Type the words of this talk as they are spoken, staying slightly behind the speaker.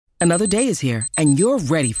Another day is here, and you're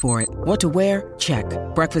ready for it. What to wear? Check.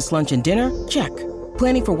 Breakfast, lunch, and dinner? Check.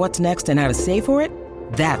 Planning for what's next and how to save for it?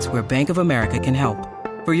 That's where Bank of America can help.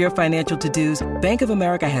 For your financial to-dos, Bank of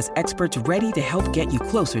America has experts ready to help get you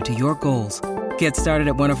closer to your goals. Get started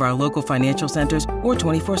at one of our local financial centers or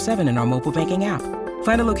 24/7 in our mobile banking app.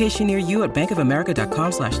 Find a location near you at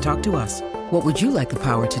bankofamerica.com/talktous. What would you like the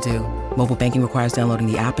power to do? Mobile banking requires downloading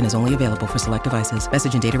the app and is only available for select devices.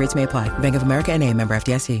 Message and data rates may apply. Bank of America N.A., member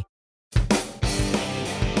FDIC.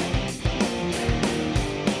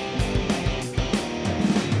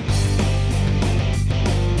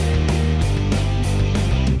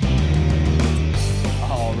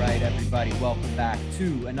 Welcome back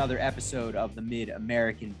to another episode of the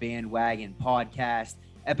Mid-American Bandwagon Podcast,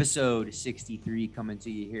 episode 63, coming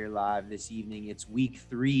to you here live this evening. It's week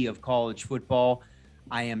 3 of college football.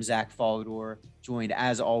 I am Zach Follador, joined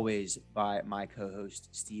as always by my co-host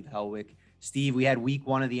Steve Helwick. Steve, we had week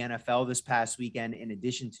 1 of the NFL this past weekend, in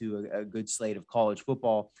addition to a good slate of college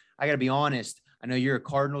football. I got to be honest, I know you're a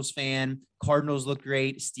Cardinals fan. Cardinals look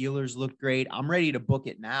great. Steelers look great. I'm ready to book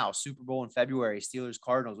it now. Super Bowl in February, Steelers,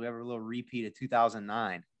 Cardinals. We have a little repeat of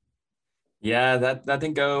 2009. Yeah, that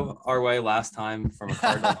didn't go our way last time from a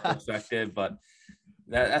Cardinals perspective, but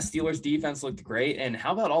that Steelers defense looked great. And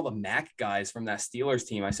how about all the MAC guys from that Steelers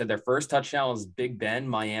team? I said their first touchdown was Big Ben,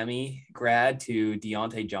 Miami grad, to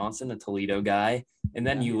Deontay Johnson, a Toledo guy. And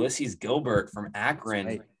then Ulysses Gilbert from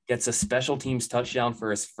Akron gets a special teams touchdown for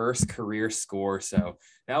his first career score. So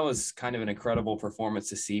that was kind of an incredible performance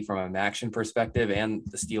to see from an action perspective and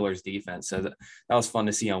the Steelers defense. So that was fun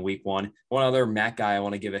to see on week 1. One other MAC guy I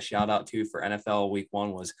want to give a shout out to for NFL week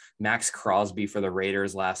 1 was Max Crosby for the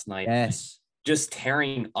Raiders last night. Yes. Just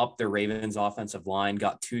tearing up the Ravens offensive line,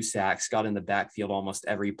 got 2 sacks, got in the backfield almost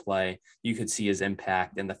every play. You could see his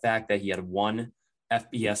impact. And the fact that he had 1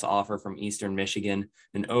 FBS offer from Eastern Michigan,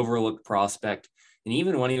 an overlooked prospect. And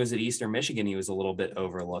even when he was at Eastern Michigan, he was a little bit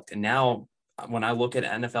overlooked. And now when I look at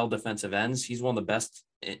NFL defensive ends, he's one of the best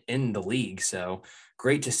in the league. So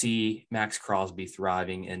great to see Max Crosby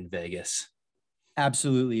thriving in Vegas.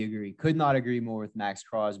 Absolutely agree. Could not agree more with Max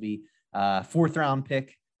Crosby. 4th round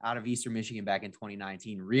pick out of Eastern Michigan back in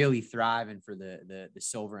 2019, really thriving for the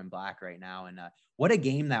silver and black right now. And what a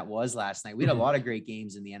game that was last night. We had a lot of great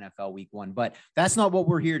games in the NFL week 1, but that's not what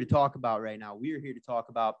we're here to talk about right now. We are here to talk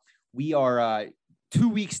about, we are 2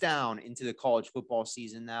 weeks down into the college football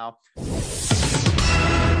season now.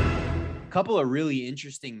 A couple of really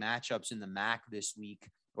interesting matchups in the MAC this week,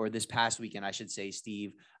 or this past weekend, I should say,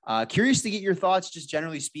 Steve. Curious to get your thoughts, just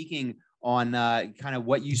generally speaking, on kind of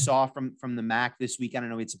what you saw from the MAC this weekend. I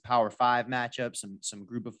know it's a Power 5 matchup, some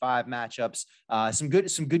Group of 5 matchups, some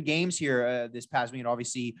good games here this past weekend.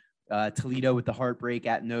 Obviously, Toledo with the heartbreak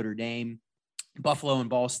at Notre Dame. Buffalo and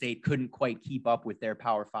Ball State couldn't quite keep up with their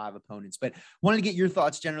Power 5 opponents, but wanted to get your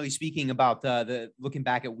thoughts, generally speaking, about the looking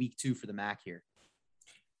back at week 2 for the MAC here.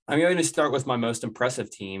 I'm going to start with my most impressive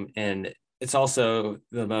team, and it's also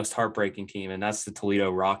the most heartbreaking team, and that's the Toledo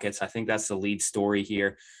Rockets. I think that's the lead story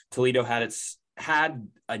here. Toledo had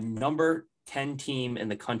a number 10 team in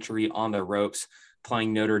the country on the ropes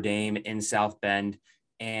playing Notre Dame in South Bend,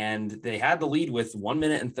 and they had the lead with 1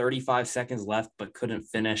 minute and 35 seconds left, but couldn't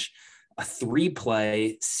finish. A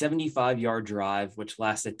 3-play, 75-yard drive, which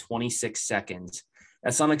lasted 26 seconds.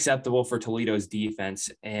 That's unacceptable for Toledo's defense.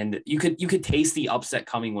 And you could taste the upset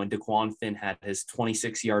coming when Daquan Finn had his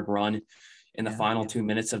 26-yard run in the final 2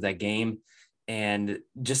 minutes of that game. And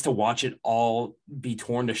just to watch it all be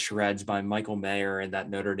torn to shreds by Michael Mayer and that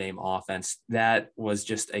Notre Dame offense, that was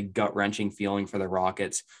just a gut-wrenching feeling for the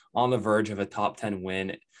Rockets, on the verge of a top 10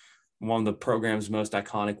 win. One of the program's most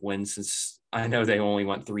iconic wins since, I know they only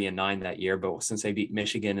went 3-9 that year, but since they beat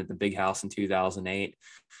Michigan at the Big House in 2008.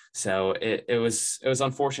 So it was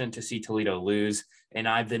unfortunate to see Toledo lose. And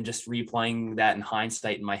I've been just replaying that in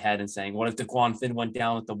hindsight in my head and saying, what if Daquan Finn went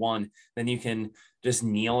down at the 1? Then you can just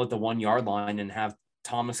kneel at the 1-yard line and have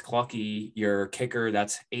Thomas Cluckey, your kicker,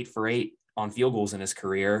 that's 8 for 8 on field goals in his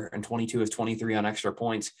career and 22 of 23 on extra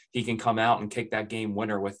points. He can come out and kick that game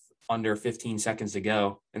winner with under 15 seconds to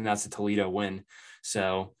go, and that's a Toledo win.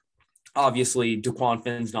 So obviously Daquan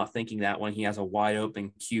Finn's not thinking that when he has a wide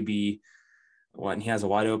open QB, when he has a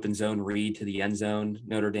wide open zone read to the end zone.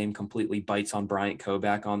 Notre Dame completely bites on Bryant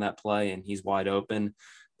Koback on that play, and he's wide open.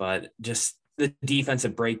 But just the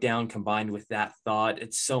defensive breakdown combined with that thought,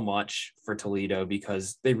 it's so much for Toledo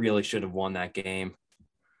because they really should have won that game.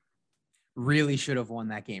 Really should have won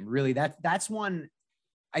that game. Really, that's one.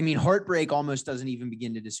 I mean, heartbreak almost doesn't even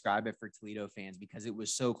begin to describe it for Toledo fans because it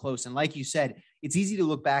was so close. And like you said, it's easy to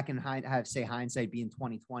look back and have say hindsight being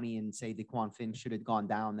 2020 and say Daquan Finn should have gone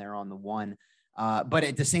down there on the 1. But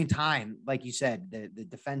at the same time, like you said,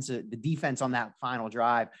 the defense on that final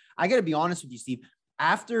drive, I got to be honest with you, Steve,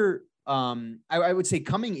 after I would say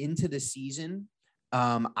coming into the season,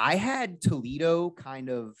 I had Toledo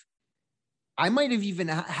I might have even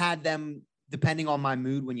had them, depending on my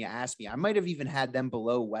mood when you ask me, I might have even had them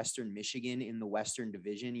below Western Michigan in the Western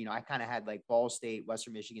Division. You know, I kind of had like Ball State,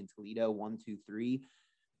 Western Michigan, Toledo, 1, 2, 3.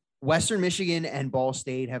 Western Michigan and Ball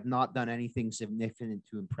State have not done anything significant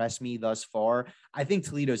to impress me thus far. I think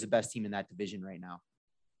Toledo is the best team in that division right now.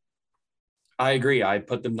 I agree. I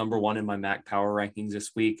put them number 1 in my MAC power rankings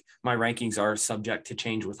this week. My rankings are subject to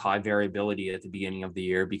change with high variability at the beginning of the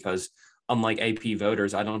year because unlike AP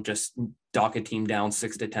voters, I don't just dock a team down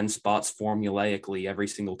 6 to 10 spots formulaically every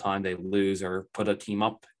single time they lose or put a team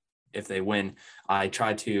up if they win. I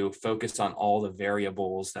try to focus on all the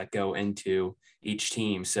variables that go into each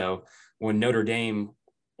team. So when Notre Dame,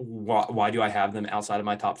 why do I have them outside of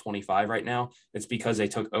my top 25 right now? It's because they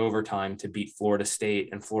took overtime to beat Florida State,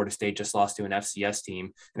 and Florida State just lost to an FCS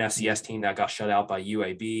team that got shut out by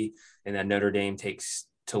UAB. And then Notre Dame takes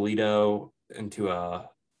Toledo into a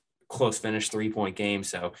close finish 3-point game.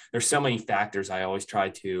 So there's so many factors I always try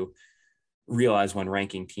to realize when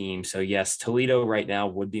ranking teams. So yes, Toledo right now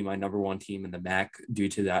would be my number 1 team in the MAC due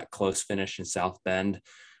to that close finish in South Bend.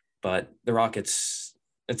 But the Rockets,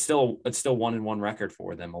 it's still 1-1 record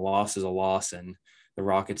for them. A loss is a loss, and the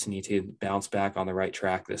Rockets need to bounce back on the right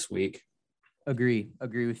track this week. Agree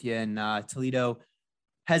with you. And Toledo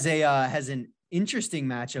has an interesting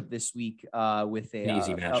matchup this week with an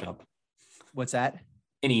easy matchup. What's that?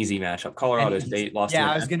 An easy matchup. Colorado State lost to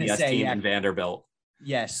an FBS team in Vanderbilt.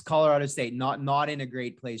 Yes, Colorado State not in a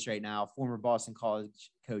great place right now. Former Boston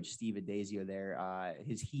College coach Steve Adazio there.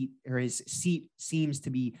 His seat seems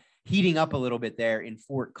to be heating up a little bit there in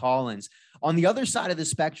Fort Collins. On the other side of the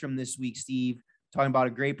spectrum this week, Steve, talking about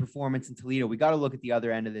a great performance in Toledo, we got to look at the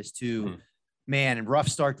other end of this too. Man, and rough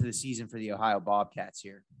start to the season for the Ohio Bobcats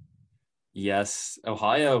here. Yes,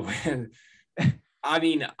 Ohio. I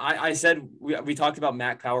mean, I said we talked about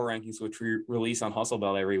MAC power rankings, which we release on Hustle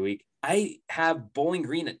Bell every week. I have Bowling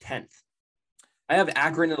Green at 10th. I have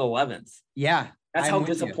Akron at 11th. Yeah. That's how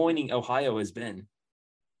disappointing Ohio has been.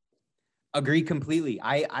 Agree completely.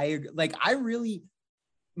 The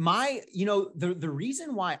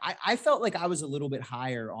reason why I felt like I was a little bit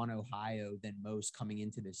higher on Ohio than most coming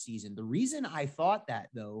into the season. The reason I thought that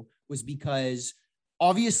though was because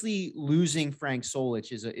obviously losing Frank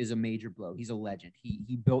Solich is a major blow. He's a legend.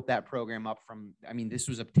 He built that program up this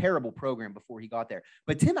was a terrible program before he got there,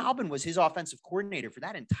 but Tim Albin was his offensive coordinator for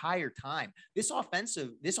that entire time. This offense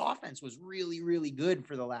was really, really good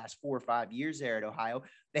for the last 4 or 5 years there at Ohio.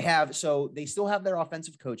 They still have their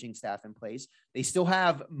offensive coaching staff in place. They still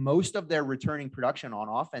have most of their returning production on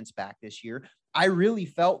offense back this year. I really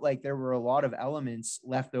felt like there were a lot of elements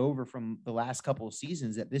left over from the last couple of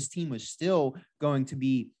seasons that this team was still going to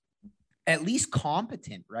be at least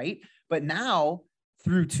competent, right? But now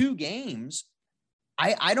through 2 games,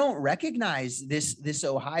 I don't recognize this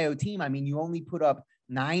Ohio team. I mean, you only put up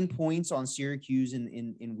 9 points on Syracuse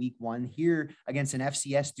in week 1 here against an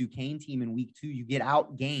FCS Duquesne team in week 2. You get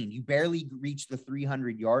outgained. You barely reach the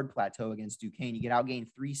 300-yard plateau against Duquesne. You get outgained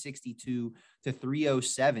 362 to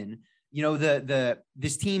 307. You know,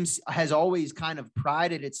 this team has always kind of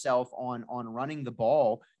prided itself on running the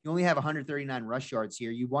ball. You only have 139 rush yards here.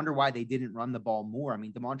 You wonder why they didn't run the ball more. I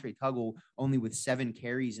mean, Demontre Tuggle only with 7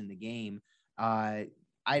 carries in the game. I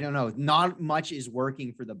don't know. Not much is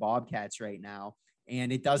working for the Bobcats right now,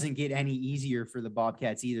 and it doesn't get any easier for the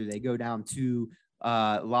Bobcats either. They go down to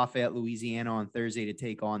Lafayette, Louisiana on Thursday to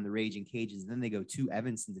take on the Raging Cajuns. Then they go to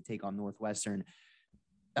Evanston to take on Northwestern.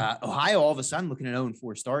 Ohio all of a sudden looking at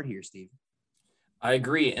 0-4 start here, Steve. I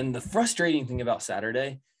agree. And the frustrating thing about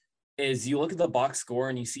Saturday is you look at the box score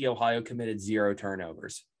and you see Ohio committed 0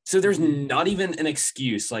 turnovers. So there's not even an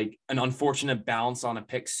excuse, like an unfortunate bounce on a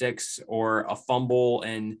pick 6 or a fumble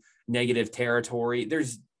in negative territory.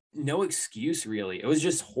 There's no excuse really. It was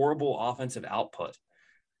just horrible offensive output.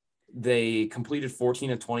 They completed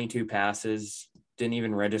 14 of 22 passes, didn't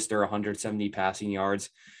even register 170 passing yards.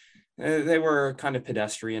 They were kind of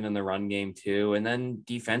pedestrian in the run game too. And then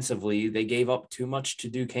defensively, they gave up too much to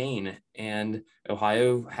Duquesne, and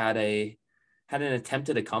Ohio had an attempt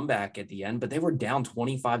at a comeback at the end, but they were down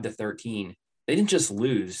 25-13. They didn't just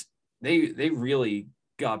lose. They really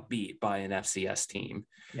got beat by an FCS team.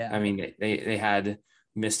 Yeah. I mean, they had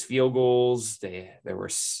missed field goals. There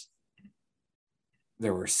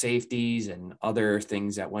were safeties and other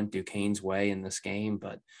things that went Duquesne's way in this game,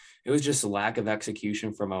 but it was just a lack of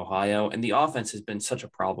execution from Ohio. And the offense has been such a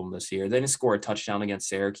problem this year. They didn't score a touchdown against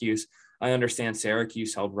Syracuse. I understand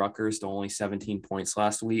Syracuse held Rutgers to only 17 points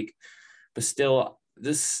last week, but still,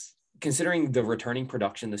 this considering the returning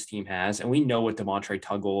production this team has, and we know what Demontre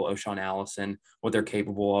Tuggle, O'Shawn Allison, what they're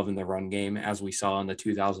capable of in the run game, as we saw in the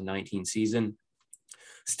 2019 season.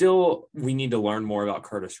 Still, we need to learn more about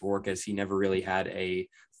Curtis Rourke, as he never really had a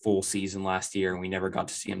full season last year, and we never got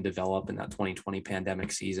to see him develop in that 2020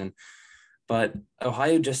 pandemic season. But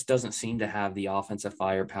Ohio just doesn't seem to have the offensive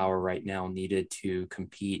firepower right now needed to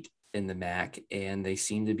compete in the MAC, and they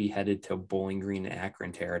seem to be headed to Bowling Green and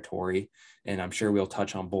Akron territory. And I'm sure we'll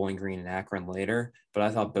touch on Bowling Green and Akron later, but I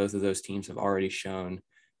thought both of those teams have already shown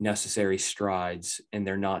necessary strides, and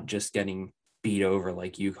they're not just getting beat over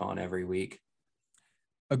like UConn every week.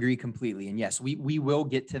 Agree completely. And yes, we will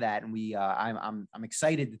get to that. And I'm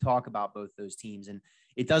excited to talk about both those teams. And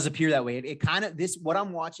it does appear that way. It kind of, what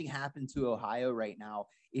I'm watching happen to Ohio right now,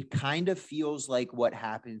 it kind of feels like what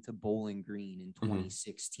happened to Bowling Green in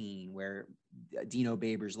 2016, where Dino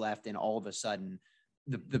Babers left, and all of a sudden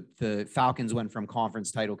the Falcons went from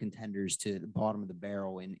conference title contenders to the bottom of the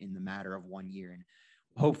barrel in the matter of 1 year. And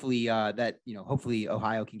hopefully hopefully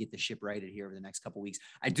Ohio can get the ship righted here over the next couple of weeks.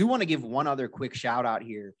 I do want to give one other quick shout out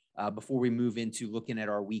here before we move into looking at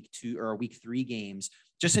our week 2 or our week 3 games.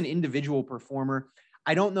 Just an individual performer.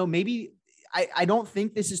 I don't know, maybe I don't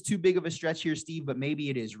think this is too big of a stretch here, Steve, but maybe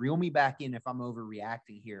it is. Reel me back in if I'm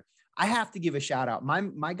overreacting here. I have to give a shout out.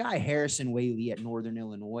 My guy, Harrison Whaley at Northern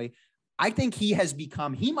Illinois. I think he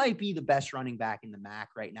might be the best running back in the MAC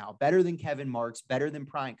right now, better than Kevin Marks, better than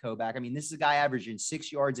Bryant Koback. I mean, this is a guy averaging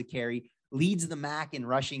 6 yards a carry, leads the MAC in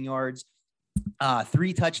rushing yards,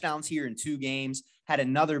 3 touchdowns here in 2 games, had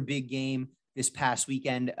another big game this past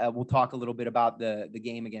weekend. We'll talk a little bit about the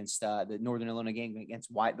game against the Northern Illinois game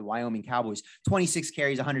against the Wyoming Cowboys. 26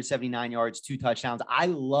 carries, 179 yards, 2 touchdowns. I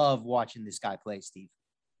love watching this guy play, Steve.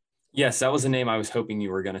 Yes, that was a name I was hoping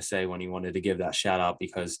you were going to say when you wanted to give that shout out,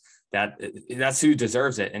 because that's who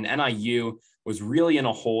deserves it. And NIU was really in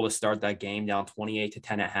a hole to start that game, down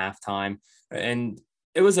 28-10 at halftime. And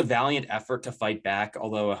it was a valiant effort to fight back,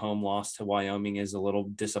 although a home loss to Wyoming is a little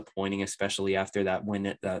disappointing, especially after that win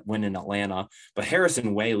in Atlanta. But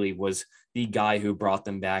Harrison Whaley was the guy who brought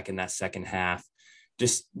them back in that second half.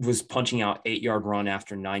 Just was punching out 8-yard run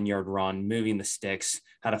after 9-yard run, moving the sticks,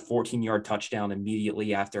 had a 14-yard touchdown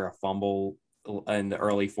immediately after a fumble in the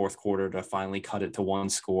early fourth quarter to finally cut it to 1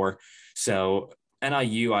 score. So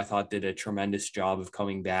NIU, I thought, did a tremendous job of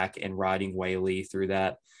coming back and riding Whaley through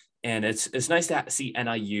that. And it's nice to see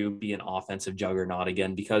NIU be an offensive juggernaut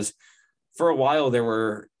again, because for a while there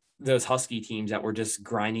were those Husky teams that were just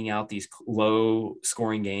grinding out these low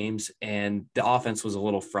scoring games, and the offense was a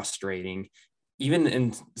little frustrating, even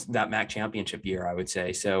in that MAC championship year, I would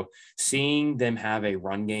say. So seeing them have a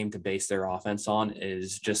run game to base their offense on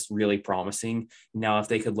is just really promising. Now, if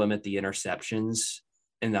they could limit the interceptions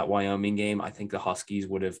in that Wyoming game, I think the Huskies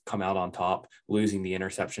would have come out on top, losing the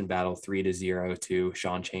interception battle 3-0 to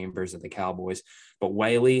Sean Chambers of the Cowboys. But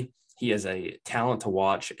Whaley, he is a talent to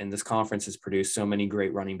watch, and this conference has produced so many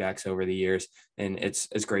great running backs over the years, and it's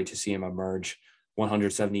great to see him emerge.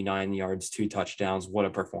 179 yards, 2 touchdowns. What a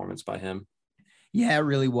performance by him. Yeah, it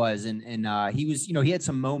really was. And he was, he had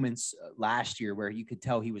some moments last year where you could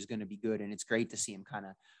tell he was going to be good, and it's great to see him kind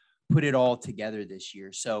of put it all together this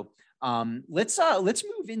year. So let's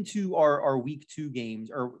move into our week 2 games,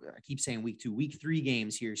 or I keep saying week 2, week 3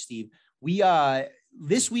 games here, Steve. We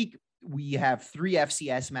this week we have 3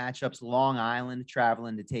 FCS matchups. Long Island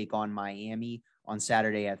traveling to take on Miami on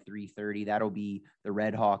Saturday at 3:30. That'll be the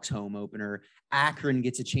Red Hawks home opener. Akron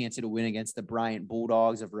gets a chance at a win against the Bryant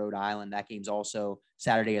Bulldogs of Rhode Island. That game's also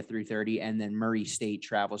Saturday at 3:30. And then Murray State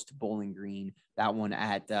travels to Bowling Green. That one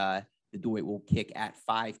at the Dewitt will kick at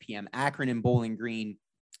 5 p.m. Akron and Bowling Green,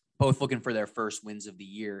 both looking for their first wins of the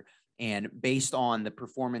year. And based on the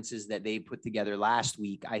performances that they put together last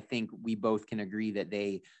week, I think we both can agree that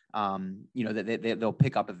they'll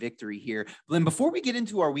pick up a victory here. But then before we get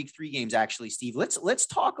into our week 3 games, actually, Steve, let's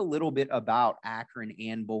talk a little bit about Akron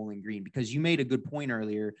and Bowling Green, because you made a good point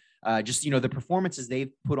earlier. The performances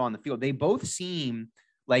they've put on the field, they both seem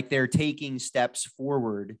like they're taking steps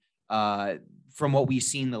forward from what we've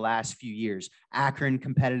seen the last few years. Akron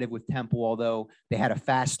competitive with Temple, although they had a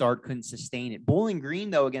fast start, couldn't sustain it. Bowling Green,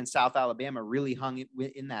 though, against South Alabama, really hung it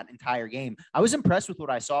in that entire game. I was impressed with what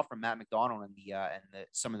I saw from Matt McDonald and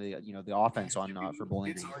some of the offense for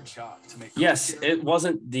Bowling Green. Yes, it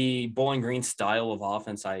wasn't the Bowling Green style of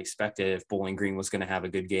offense I expected if Bowling Green was going to have a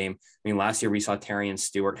good game. I mean, last year we saw Terrion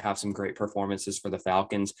Stewart have some great performances for the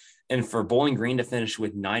Falcons, and for Bowling Green to finish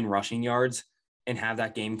with 9 rushing yards and have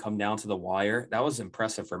that game come down to the wire, that was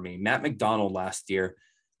impressive for me. Matt McDonald last year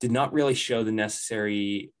did not really show the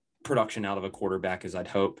necessary production out of a quarterback as I'd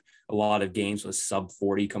hope. A lot of games with sub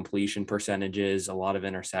 40 completion percentages, a lot of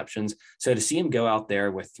interceptions. So to see him go out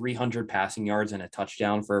there with 300 passing yards and a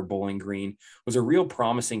touchdown for Bowling Green was a real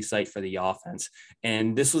promising sight for the offense.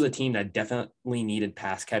 And this was a team that definitely needed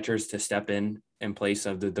pass catchers to step in place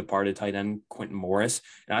of the departed tight end, Quentin Morris.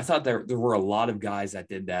 And I thought there were a lot of guys that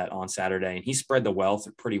did that on Saturday, and he spread the wealth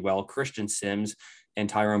pretty well. Christian Sims and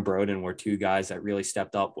Tyrone Broden were two guys that really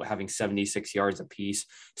stepped up, having 76 yards apiece.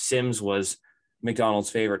 Sims was McDonald's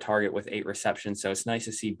favorite target with 8 receptions. So it's nice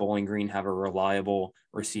to see Bowling Green have a reliable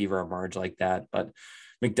receiver emerge like that. But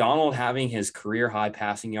McDonald having his career high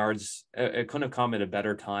passing yards, it couldn't have come at a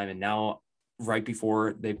better time. And now, right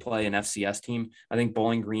before they play an FCS team, I think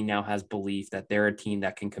Bowling Green now has belief that they're a team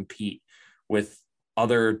that can compete with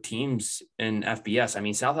other teams in FBS. I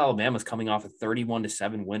mean, South Alabama's coming off a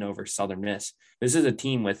 31-7 win over Southern Miss. This is a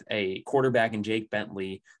team with a quarterback in Jake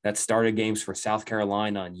Bentley that started games for South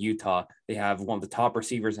Carolina and Utah. They have one of the top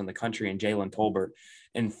receivers in the country in Jalen Tolbert.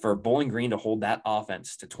 And for Bowling Green to hold that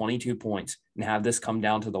offense to 22 points and have this come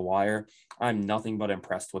down to the wire, I'm nothing but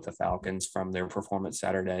impressed with the Falcons from their performance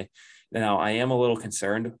Saturday. Now, I am a little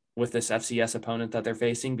concerned with this FCS opponent that they're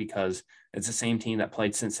facing because it's the same team that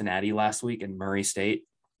played Cincinnati last week in Murray State.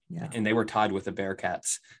 Yeah. And they were tied with the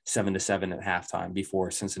Bearcats 7-7 at halftime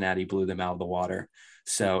before Cincinnati blew them out of the water.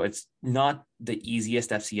 So it's not the easiest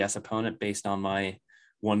FCS opponent based on my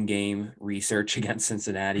one game research against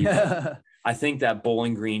Cincinnati. I think that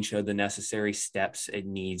Bowling Green showed the necessary steps it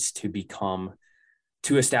needs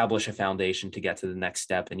to establish a foundation to get to the next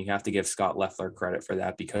step. And you have to give Scott Loeffler credit for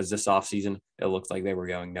that because this offseason, it looked like they were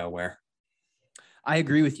going nowhere. I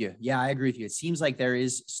agree with you. Yeah, I agree with you. It seems like there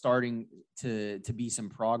is starting to be some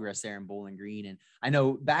progress there in Bowling Green. And I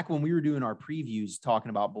know back when we were doing our previews, talking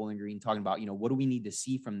about Bowling Green, talking about, what do we need to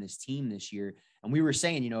see from this team this year? And we were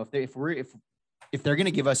saying, if they're going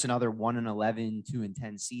to give us another 1-11,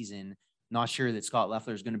 2-10 season, not sure that Scott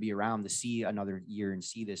Loeffler is going to be around to see another year and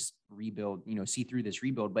see this rebuild, see through this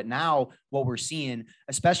rebuild. But now what we're seeing,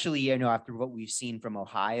 especially, after what we've seen from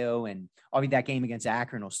Ohio, and obviously that game against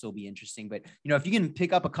Akron will still be interesting. But, if you can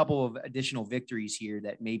pick up a couple of additional victories here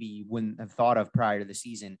that maybe you wouldn't have thought of prior to the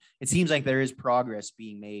season, it seems like there is progress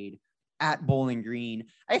being made at Bowling Green.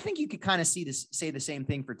 I think you could kind of say the same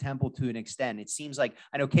thing for Temple to an extent. It seems like,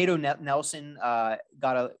 I know Cato Nelson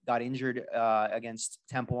got injured against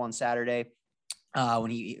Temple on Saturday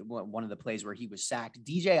when one of the plays where he was sacked.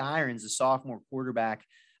 DJ Irons, the sophomore quarterback,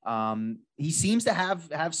 he seems to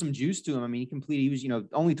have some juice to him. I mean, he was,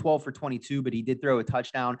 only 12 for 22, but he did throw a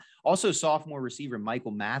touchdown. Also, sophomore receiver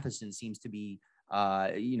Michael Matheson seems to be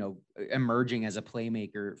emerging as a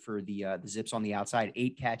playmaker for the Zips on the outside.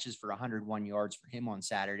 8 catches for 101 yards for him on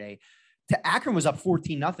Saturday. Akron was up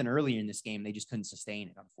 14-0 earlier in this game. They just couldn't sustain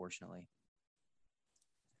it, unfortunately.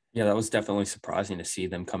 Yeah, that was definitely surprising to see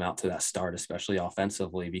them come out to that start, especially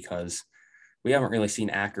offensively, because we haven't really seen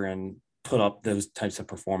Akron put up those types of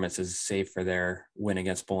performances, save for their win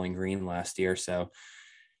against Bowling Green last year. So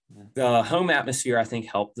the home atmosphere, I think,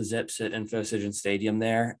 helped the Zips at InfoCision Stadium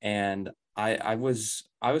there. And I was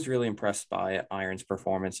really impressed by Iron's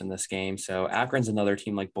performance in this game. So Akron's another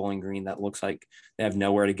team like Bowling Green that looks like they have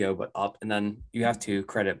nowhere to go but up. And then you have to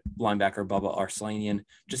credit linebacker Bubba Arslanian,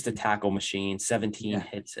 just a tackle machine, 17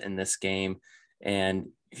 hits in this game. And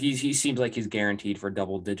he seems like he's guaranteed for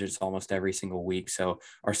double digits almost every single week. So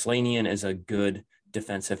Arslanian is a good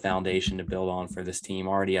defensive foundation to build on for this team.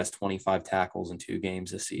 Already has 25 tackles in 2 games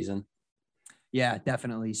this season. Yeah,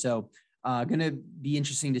 definitely. So going to be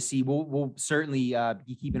interesting to see. We'll certainly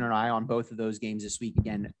be keeping an eye on both of those games this week.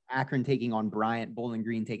 Again, Akron taking on Bryant, Bowling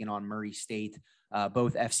Green taking on Murray State,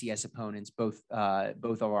 both FCS opponents, both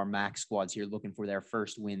of our MAC squads here looking for their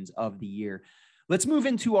first wins of the year. Let's move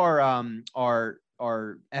into our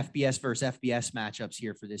FBS versus FBS matchups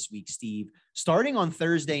here for this week, Steve. Starting on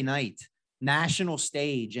Thursday night, national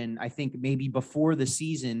stage. And I think maybe before the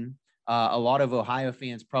season, a lot of Ohio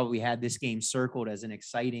fans probably had this game circled as an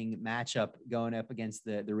exciting matchup going up against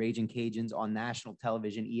the Raging Cajuns on national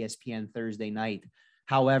television, ESPN Thursday night.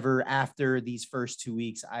 However, after these first 2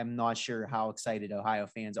 weeks, I'm not sure how excited Ohio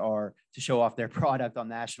fans are to show off their product on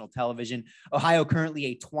national television. Ohio currently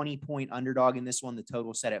a 20-point underdog in this one. The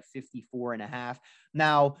total set at 54.5.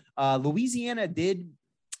 Now, Louisiana did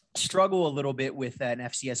struggle a little bit with an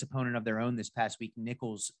FCS opponent of their own this past week,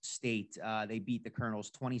 Nicholls State. They beat the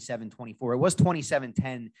Colonels 27-24. It was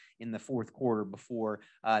 27-10 in the fourth quarter before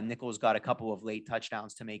Nicholls got a couple of late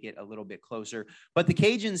touchdowns to make it a little bit closer. But the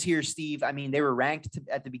Cajuns here, Steve, I mean, they were ranked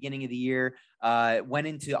at the beginning of the year, went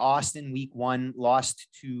into Austin week 1, lost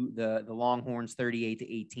to the Longhorns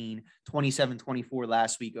 38-18, 27-24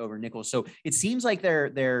 last week over Nicholls. So it seems like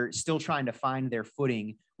they're still trying to find their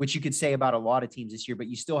footing, which you could say about a lot of teams this year, but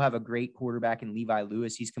you still have a great quarterback in Levi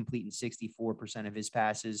Lewis. He's completing 64% of his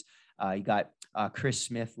passes. You got Chris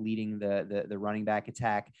Smith leading the running back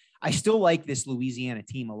attack. I still like this Louisiana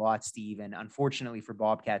team a lot, Steve. And unfortunately for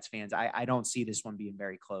Bobcats fans, I don't see this one being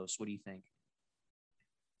very close. What do you think?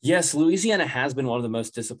 Yes, Louisiana has been one of the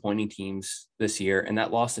most disappointing teams this year, and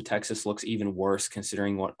that loss to Texas looks even worse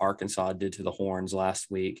considering what Arkansas did to the Horns last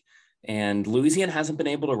week. And Louisiana hasn't been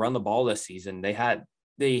able to run the ball this season. They had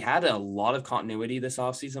a lot of continuity this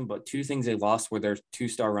offseason, but two things they lost were their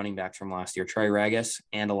 2-star running backs from last year, Trey Regis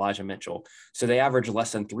and Elijah Mitchell. So they averaged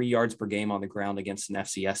less than 3 yards per game on the ground against an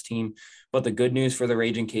FCS team. But the good news for the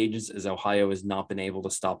Raging Cajuns is Ohio has not been able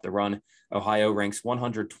to stop the run. Ohio ranks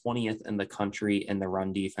 120th in the country in the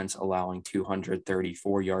run defense, allowing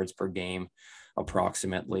 234 yards per game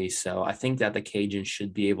approximately. So I think that the Cajuns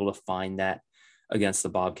should be able to find that against the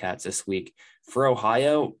Bobcats this week. For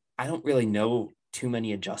Ohio, I don't really know too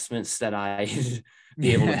many adjustments that I'd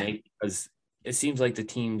be able to make, because it seems like the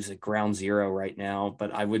team's at ground zero right now.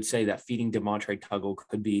 But I would say that feeding Demontre Tuggle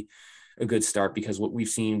could be a good start, because we've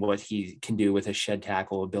seen what he can do with his shed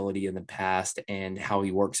tackle ability in the past and how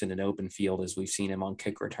he works in an open field as we've seen him on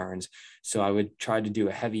kick returns. So I would try to do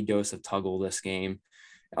a heavy dose of Tuggle this game,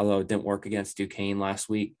 although it didn't work against Duquesne last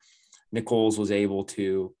week. Nicholls they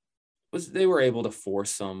were able to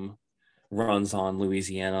force some runs on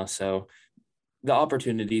Louisiana. So the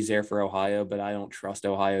opportunities there for Ohio, but I don't trust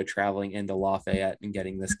Ohio traveling into Lafayette and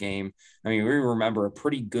getting this game. I mean, we remember a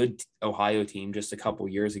pretty good Ohio team just a couple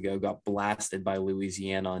years ago got blasted by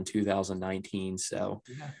Louisiana in 2019. So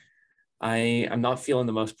yeah. I'm not feeling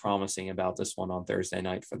the most promising about this one on Thursday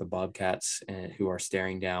night for the Bobcats, who are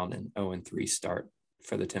staring down an 0-3 start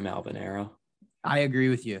for the Tim Alvin era. I agree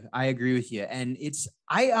with you. And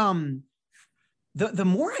the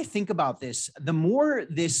more I think about this, the more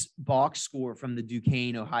this box score from the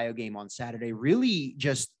Duquesne, Ohio game on Saturday really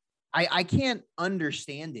just, I can't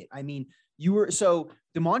understand it. I mean,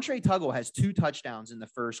 Demontre Tuggle has 2 touchdowns in the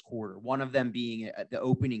first quarter, one of them being the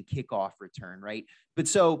opening kickoff return, right? But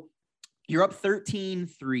so you're up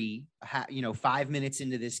 13-3, 5 minutes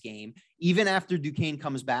into this game, even after Duquesne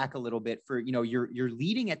comes back a little bit for, you're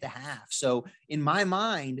leading at the half. So in my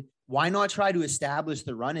mind, why not try to establish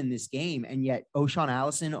the run in this game? And yet O'Shawn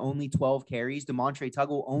Allison only 12 carries, Demontre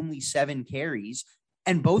Tuggle only 7 carries,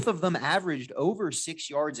 and both of them averaged over 6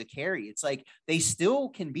 yards a carry. It's like they still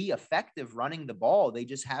can be effective running the ball. They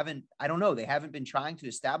just haven't been trying to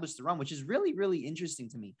establish the run, which is really, really interesting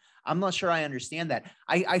to me. I'm not sure I understand that.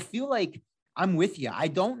 I feel like I'm with you. I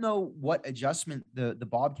don't know what adjustment the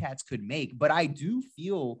Bobcats could make, but I do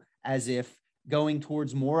feel as if going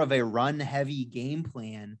towards more of a run-heavy game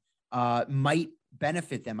plan might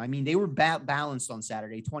benefit them. I mean, they were balanced on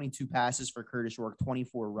Saturday, 22 passes for Curtis Rourke,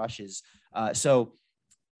 24 rushes. So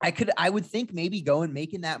I would think maybe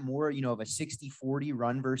making that more, of a 60-40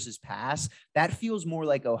 run versus pass. That feels more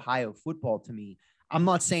like Ohio football to me. I'm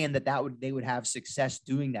not saying they would have success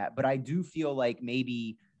doing that, but I do feel like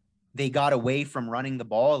maybe they got away from running the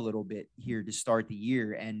ball a little bit here to start the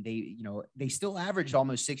year. And they still averaged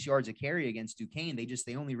almost 6 yards a carry against Duquesne.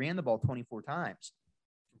 They only ran the ball 24 times.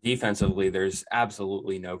 Defensively, there's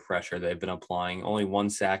absolutely no pressure they've been applying. Only 1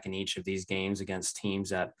 sack in each of these games against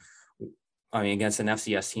against an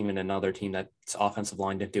FCS team and another team that's offensive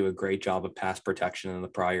line didn't do a great job of pass protection in the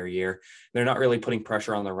prior year. They're not really putting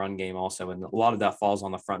pressure on the run game also, and a lot of that falls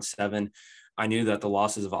on the front 7. I knew that the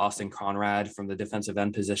losses of Austin Conrad from the defensive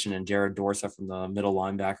end position and Jared Dorsa from the middle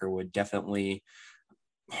linebacker would definitely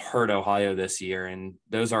hurt Ohio this year, and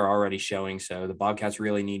those are already showing. So the Bobcats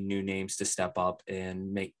really need new names to step up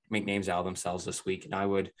and make names out of themselves this week. And I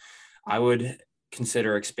would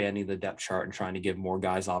consider expanding the depth chart and trying to give more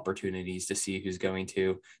guys opportunities to see who's going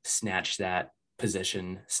to snatch that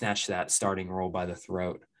starting role by the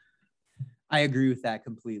throat. I agree with that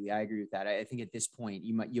completely. I think at this point,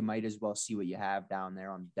 you might as well see what you have down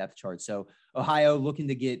there on the depth chart. So Ohio looking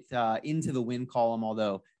to get into the win column,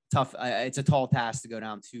 although tough. It's a tall task to go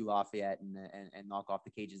down to Lafayette and knock off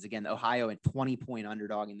the Cajuns. Again, Ohio a 20-point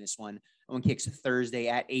underdog in this one. One kicks Thursday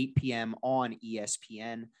at 8 p.m. on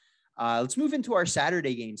ESPN. Let's move into our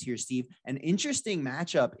Saturday games here, Steve. An interesting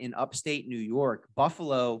matchup in upstate New York.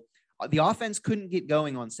 Buffalo the offense couldn't get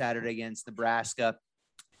going on Saturday against Nebraska.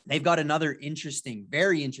 They've got another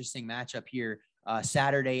very interesting matchup here.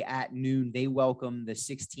 Saturday at noon, they welcome the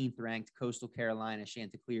 16th ranked Coastal Carolina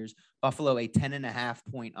Chanticleers. Buffalo, a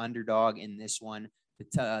 10.5-point underdog in this one.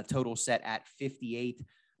 The total set at 58.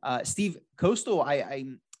 Steve, Coastal, I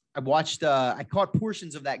watched, I caught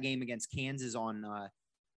portions of that game against Kansas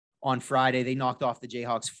on Friday. They knocked off the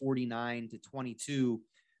Jayhawks 49-22.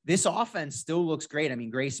 This offense still looks great. I mean,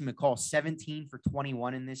 Grayson McCall, 17 for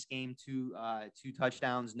 21 in this game, two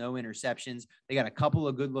touchdowns, no interceptions. They got a couple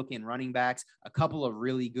of good-looking running backs, a couple of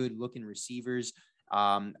really good-looking receivers.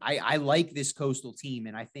 I like this Coastal team,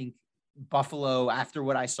 and I think Buffalo, after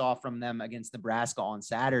what I saw from them against Nebraska on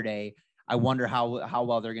Saturday, I wonder how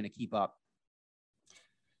well they're going to keep up.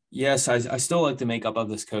 Yes, I still like the makeup of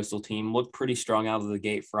this Coastal team. Looked pretty strong out of the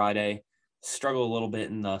gate Friday. Struggled a little bit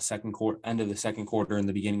in the end of the second quarter and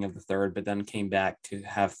the beginning of the third, but then came back to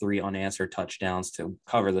have 3 unanswered touchdowns to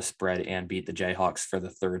cover the spread and beat the Jayhawks for the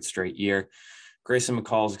 3rd straight year. Grayson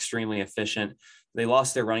McCall is extremely efficient. They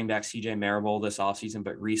lost their running back CJ Marable this offseason,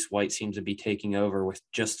 but Reese White seems to be taking over with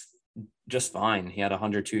just fine. He had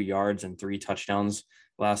 102 yards and 3 touchdowns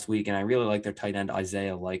last week, and I really like their tight end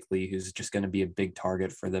Isaiah Likely, who's just going to be a big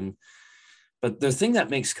target for them. But the thing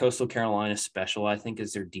that makes Coastal Carolina special, I think,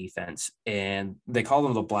 is their defense. And they call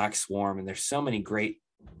them the Black Swarm, and there's so many great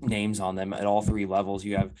names on them at all 3 levels.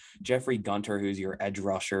 You have Jeffrey Gunter, who's your edge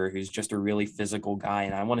rusher, who's just a really physical guy,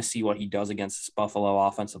 and I want to see what he does against this Buffalo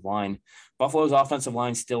offensive line. Buffalo's offensive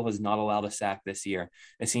line still has not allowed a sack this year.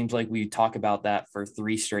 It seems like we talk about that for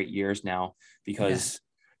 3 straight years now because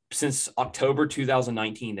since October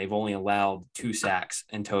 2019, they've only allowed 2 sacks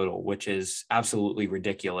in total, which is absolutely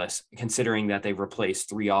ridiculous considering that they've replaced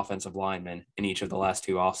 3 offensive linemen in each of the last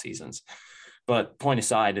 2 off seasons. But point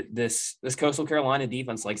aside, this Coastal Carolina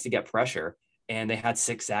defense likes to get pressure, and they had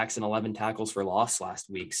 6 sacks and 11 tackles for loss last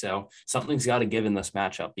week. So something's got to give in this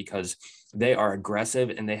matchup because they are aggressive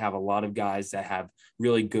and they have a lot of guys that have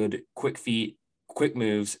really good quick feet, quick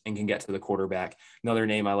moves, and can get to the quarterback. Another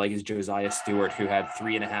name I like is Josiah Stewart, who had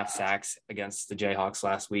 3.5 sacks against the Jayhawks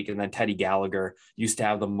last week. And then Teddy Gallagher used to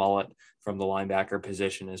have the mullet from the linebacker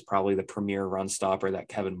position, is probably the premier run stopper that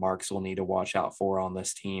Kevin Marks will need to watch out for on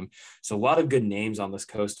this team. So a lot of good names on this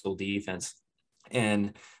Coastal defense.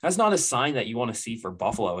 And that's not a sign that you want to see for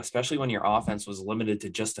Buffalo, especially when your offense was limited to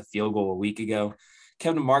just a field goal a week ago.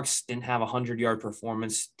 Kevin Marks didn't have a 100-yard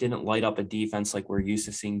performance, didn't light up a defense like we're used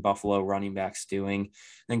to seeing Buffalo running backs doing.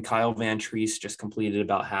 Then Kyle Van Treese just completed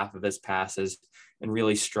about half of his passes and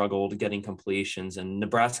really struggled getting completions. And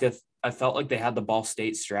Nebraska, I felt like they had the Ball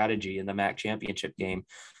State strategy in the MAC championship game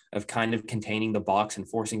of kind of containing the box and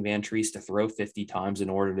forcing Van Treese to throw 50 times in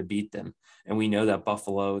order to beat them. And we know that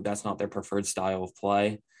Buffalo, that's not their preferred style of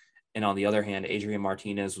play. And on the other hand, Adrian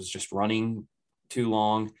Martinez was just running too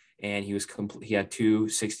long, and he had 2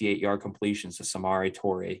 68-yard completions to Samari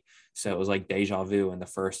Torre. So it was like deja vu in the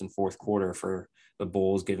first and fourth quarter for the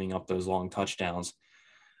Bulls giving up those long touchdowns.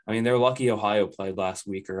 I mean, they're lucky Ohio played last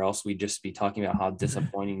week, or else we'd just be talking about how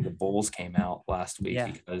disappointing the Bulls came out last week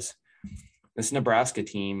because this Nebraska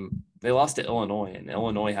team, they lost to Illinois, and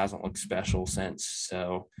Illinois hasn't looked special since.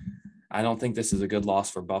 So I don't think this is a good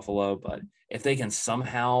loss for Buffalo, but if they can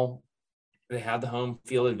somehow – they have the home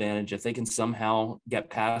field advantage. If they can somehow get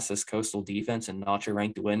past this Coastal defense and notch a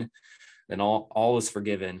ranked win, then all is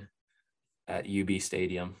forgiven at UB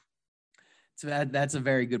Stadium. So that's a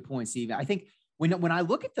very good point, Steve. I think when I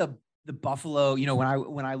look at the Buffalo,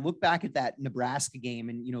 when I look back at that Nebraska game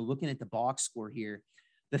and, looking at the box score here,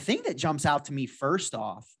 the thing that jumps out to me first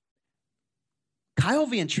off, Kyle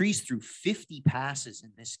Van Treese threw 50 passes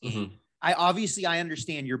in this game. Mm-hmm. I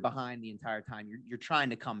understand you're behind the entire time. You're trying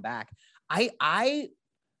to come back. I'd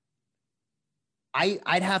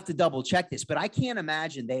have to double check this, but I can't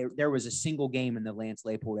imagine there was a single game in the Lance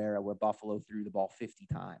Leipold era where Buffalo threw the ball 50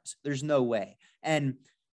 times. There's no way. And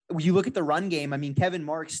when you look at the run game, I mean, Kevin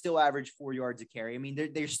Marks still averaged 4 yards a carry. I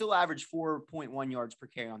mean, they're still average 4.1 yards per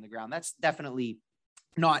carry on the ground. That's definitely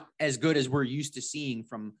not as good as we're used to seeing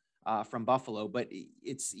from Buffalo, but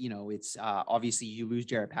it's obviously you lose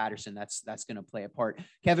Jaret Patterson. That's going to play a part.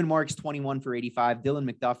 Kevin Marks, 21 for 85. Dylan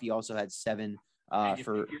McDuffie also had 7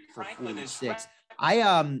 for 46.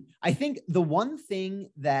 I think the one thing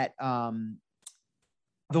that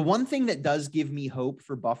does give me hope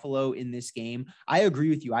for Buffalo in this game, I agree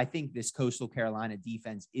with you. I think this Coastal Carolina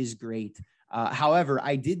defense is great. However,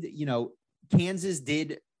 Kansas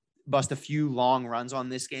did bust a few long runs on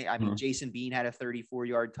this game. I mean, Jason Bean had a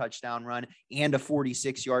 34-yard touchdown run and a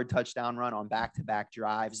 46-yard touchdown run on back-to-back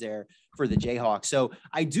drives there for the Jayhawks. So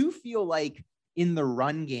I do feel like in the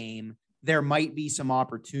run game, there might be some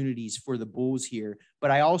opportunities for the Bulls here.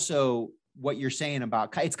 But I also, what you're saying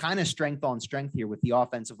about, it's kind of strength on strength here with the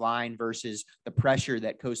offensive line versus the pressure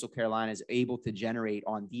that Coastal Carolina is able to generate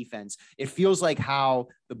on defense. It feels like how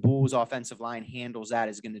the Bulls offensive line handles that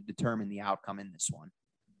is going to determine the outcome in this one.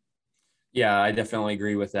 Yeah, I definitely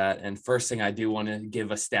agree with that. And first thing, I do want to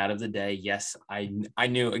give a stat of the day. Yes, I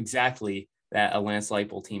knew exactly that a Lance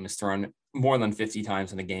Leipold team has thrown more than 50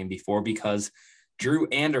 times in a game before, because Drew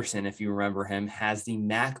Anderson, if you remember him, has the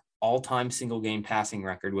MAC all-time single game passing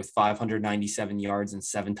record with 597 yards and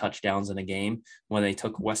 7 touchdowns in a game when they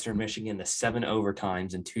took Western Michigan to 7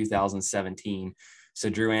 overtimes in 2017. So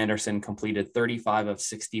Drew Anderson completed 35 of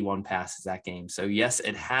 61 passes that game. So yes,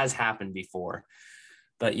 it has happened before.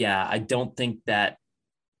 But yeah, I don't think that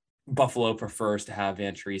Buffalo prefers to have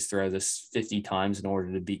Vantrease throw this 50 times in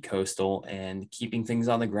order to beat Coastal, and keeping things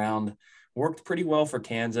on the ground worked pretty well for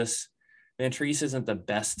Kansas. Vantrease isn't the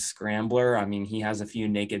best scrambler. I mean, he has a few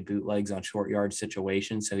naked bootlegs on short yard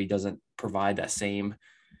situations, so he doesn't provide that same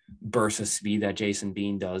burst of speed that Jason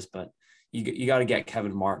Bean does. But you got to get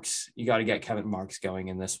Kevin Marks. You got to get Kevin Marks going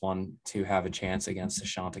in this one to have a chance against the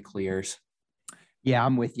Chanticleers. Yeah,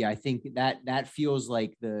 I'm with you. I think that feels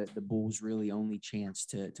like the Bulls' really only chance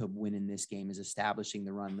to win in this game is establishing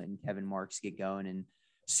the run, letting Kevin Marks get going and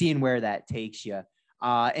seeing where that takes you.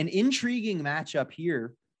 An intriguing matchup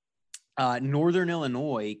here. Northern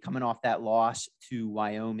Illinois coming off that loss to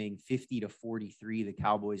Wyoming, 50-43. The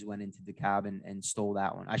Cowboys went into DeKalb and stole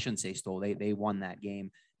that one. I shouldn't say stole. They won that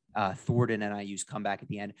game. Thwarted NIU's comeback at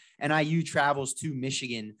the end. NIU travels to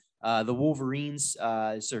Michigan. The Wolverines,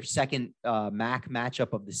 it's their second MAC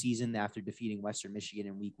matchup of the season after defeating Western Michigan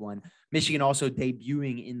in week 1. Michigan also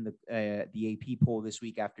debuting in the AP poll this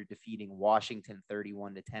week after defeating Washington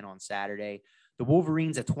 31-10 on Saturday. The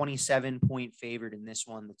Wolverines a 27-point favorite in this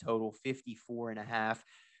one, the total 54.5.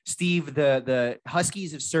 Steve, the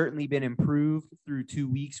Huskies have certainly been improved through 2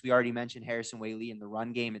 weeks. We already mentioned Harrison Whaley in the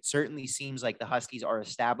run game. It certainly seems like the Huskies are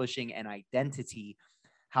establishing an identity.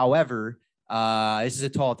 However, this is a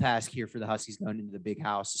tall task here for the Huskies going into the big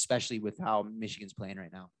house, especially with how Michigan's playing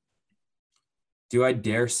right now. Do I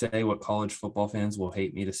dare say what college football fans will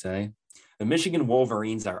hate me to say? The Michigan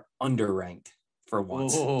Wolverines are underranked for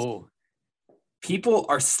once. Oh. People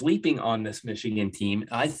are sleeping on this Michigan team.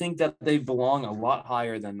 I think that they belong a lot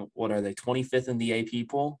higher than, what are they, 25th in the AP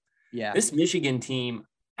poll? Yeah. This Michigan team,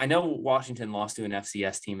 I know Washington lost to an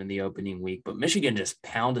FCS team in the opening week, but Michigan just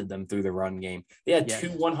pounded them through the run game. They had two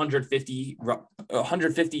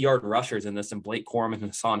 150-yard rushers in this, and Blake Corum and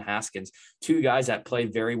Hassan Haskins, two guys that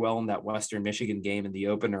played very well in that Western Michigan game in the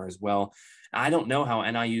opener as well. I don't know how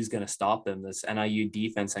NIU is going to stop them, this NIU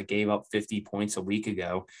defense that gave up 50 points a week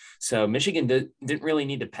ago. So Michigan didn't really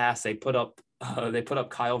need to pass. They put up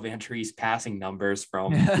Kyle Vantrease passing numbers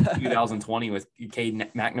from 2020 with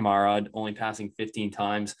Cade McNamara only passing 15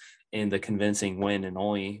 times in the convincing win and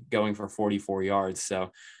only going for 44 yards.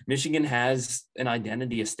 So Michigan has an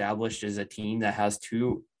identity established as a team that has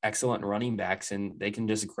two excellent running backs, and they can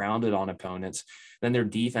just ground it on opponents. Then their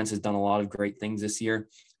defense has done a lot of great things this year.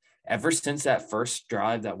 Ever since that first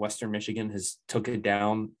drive that Western Michigan has took it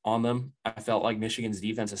down on them, I felt like Michigan's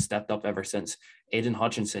defense has stepped up ever since. Aiden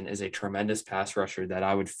Hutchinson is a tremendous pass rusher that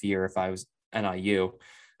I would fear if I was NIU.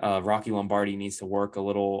 Rocky Lombardi needs to work a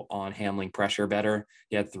little on handling pressure better.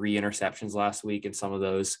 He had 3 interceptions last week, and some of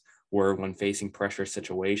those were when facing pressure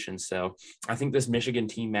situations. So I think this Michigan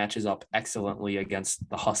team matches up excellently against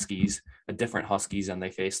the Huskies, a different Huskies than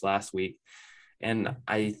they faced last week. And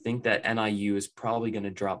I think that NIU is probably going to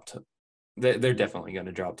drop to – they're definitely going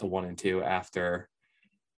to drop to 1-2 after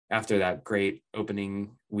that great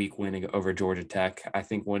opening week winning over Georgia Tech. I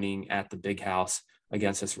think winning at the big house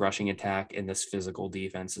against this rushing attack and this physical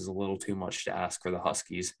defense is a little too much to ask for the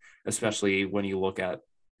Huskies, especially when you look at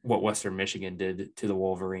what Western Michigan did to the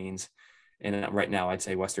Wolverines. And right now I'd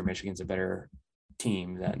say Western Michigan's a better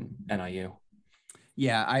team than NIU.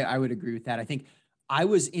 Yeah, I would agree with that. I think – I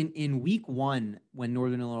was in week 1 when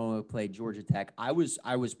Northern Illinois played Georgia Tech. I was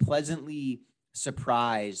pleasantly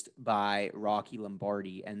surprised by Rocky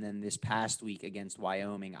Lombardi. And then this past week against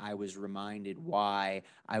Wyoming, I was reminded why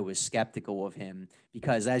I was skeptical of him,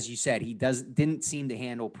 because as you said, he didn't seem to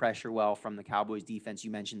handle pressure well from the Cowboys defense.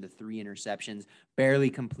 You mentioned the 3 interceptions, barely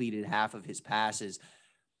completed half of his passes.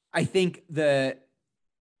 I think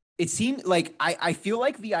it seemed like I feel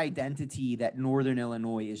like the identity that Northern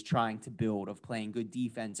Illinois is trying to build of playing good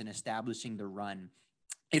defense and establishing the run,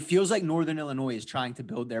 it feels like Northern Illinois is trying to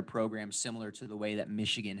build their program similar to the way that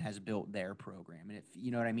Michigan has built their program. And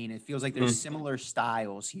you know what I mean? It feels like there's similar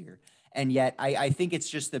styles here. And yet I think it's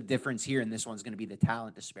just the difference here. And this one's going to be the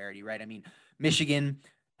talent disparity, right? I mean, Michigan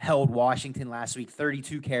held Washington last week,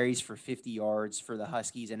 32 carries for 50 yards for the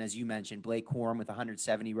Huskies. And as you mentioned, Blake Corum with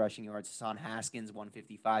 170 rushing yards, Hassan Haskins,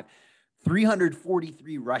 155,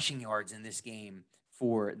 343 rushing yards in this game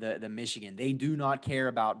for the Michigan. They do not care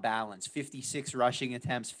about balance. 56 rushing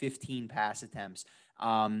attempts, 15 pass attempts.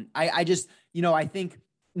 I just, I think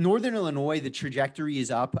Northern Illinois, the trajectory is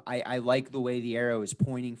up. I like the way the arrow is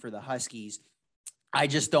pointing for the Huskies. I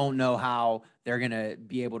just don't know how they're going to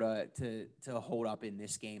be able to hold up in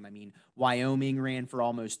this game. I mean, Wyoming ran for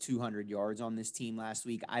almost 200 yards on this team last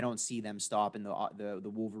week. I don't see them stopping the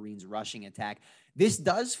Wolverines' rushing attack. This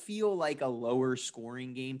does feel like a lower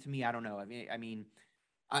scoring game to me. I don't know.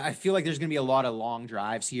 I feel like there's going to be a lot of long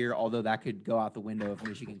drives here, although that could go out the window if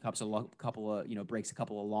Michigan breaks a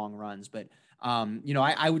couple of long runs. But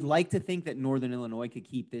I would like to think that Northern Illinois could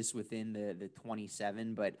keep this within the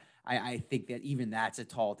 27, but I think that even that's a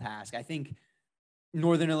tall task. I think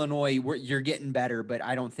Northern Illinois, you're getting better, but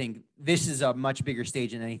I don't think this is a much bigger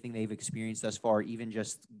stage than anything they've experienced thus far, even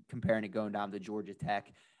just comparing it going down to Georgia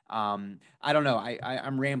Tech. I don't know.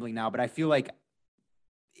 I'm rambling now, but I feel like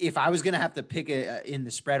if I was going to have to pick in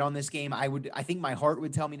the spread on this game, I think my heart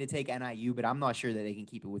would tell me to take NIU, but I'm not sure that they can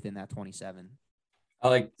keep it within that 27. I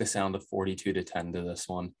like the sound of 42-10 to this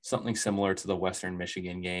one. Something similar to the Western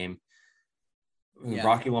Michigan game. Yeah.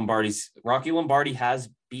 Rocky Lombardi has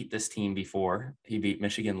beat this team before. He beat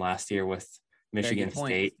Michigan last year with Michigan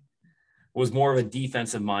State. It was more of a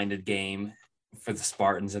defensive-minded game for the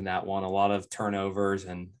Spartans in that one. A lot of turnovers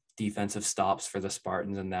and defensive stops for the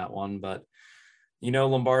Spartans in that one. But,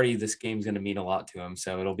 Lombardi, this game's going to mean a lot to him.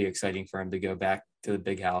 So it'll be exciting for him to go back to the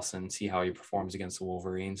Big House and see how he performs against the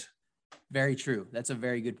Wolverines. Very true. That's a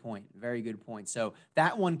very good point. Very good point. So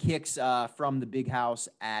that one kicks from the Big House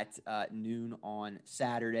at noon on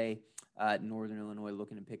Saturday. Northern Illinois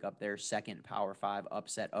looking to pick up their second Power 5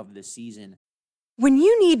 upset of the season. When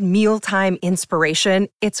you need mealtime inspiration,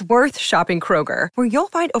 it's worth shopping Kroger, where you'll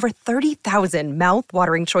find over 30,000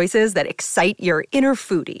 mouth-watering choices that excite your inner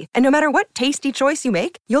foodie. And no matter what tasty choice you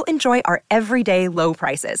make, you'll enjoy our everyday low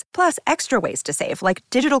prices, plus extra ways to save, like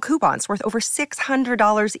digital coupons worth over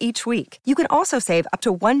 $600 each week. You can also save up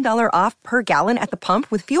to $1 off per gallon at the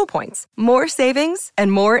pump with fuel points. More savings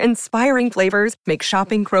and more inspiring flavors make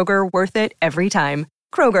shopping Kroger worth it every time.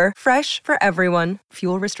 Kroger, fresh for everyone.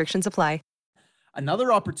 Fuel restrictions apply.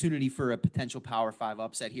 Another opportunity for a potential Power 5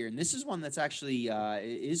 upset here, and this is one that's actually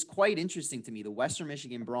is quite interesting to me. The Western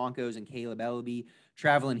Michigan Broncos and Caleb Ellaby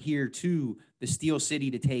traveling here to the Steel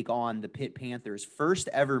City to take on the Pitt Panthers. First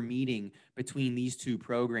ever meeting between these two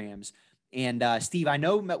programs. And Steve, I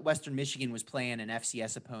know Western Michigan was playing an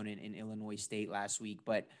FCS opponent in Illinois State last week,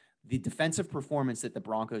 but the defensive performance that the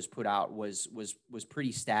Broncos put out was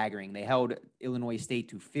pretty staggering. They held Illinois State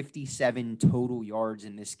to 57 total yards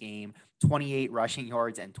in this game, 28 rushing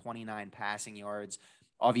yards and 29 passing yards.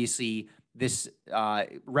 Obviously, this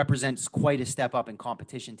represents quite a step up in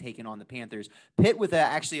competition taken on the Panthers. Pitt with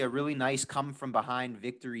actually a really nice come-from-behind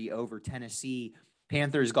victory over Tennessee.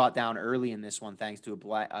 Panthers got down early in this one thanks to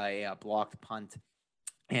a blocked punt,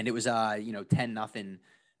 and it was 10-0.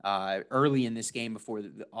 Early in this game before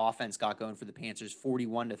the offense got going for the Panthers,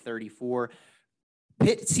 41-34.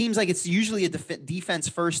 Pitt seems like it's usually a defense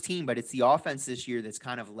first team, but it's the offense this year that's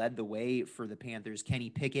kind of led the way for the Panthers. Kenny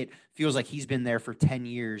Pickett feels like he's been there for 10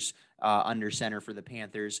 years under center for the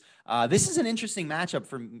Panthers. This is an interesting matchup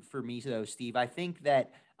for me, though, Steve. I think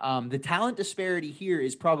that the talent disparity here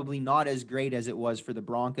is probably not as great as it was for the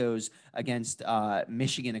Broncos against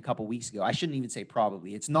Michigan a couple weeks ago. I shouldn't even say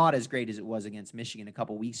probably. It's not as great as it was against Michigan a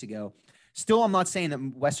couple weeks ago. Still, I'm not saying that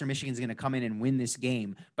Western Michigan is going to come in and win this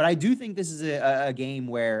game, but I do think this is a game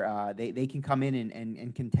where they can come in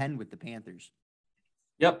and contend with the Panthers.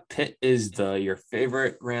 Yep, Pitt is your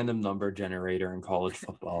favorite random number generator in college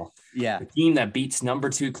football. Yeah. The team that beats number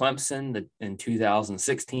 2 Clemson in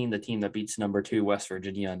 2016, the team that beats number 2 West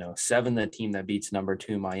Virginia in 2007, the team that beats number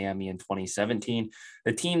 2 Miami in 2017,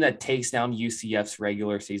 the team that takes down UCF's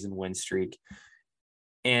regular season win streak.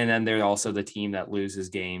 And then they're also the team that loses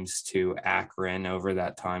games to Akron over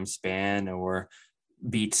that time span or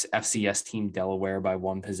beats FCS team Delaware by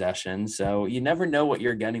 1 possession. So you never know what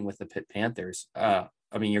you're getting with the Pitt Panthers.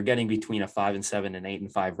 You're getting between a 5-7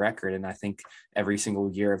 and 8-5 record. And I think every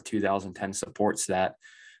single year of 2010 supports that.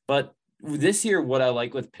 But this year, what I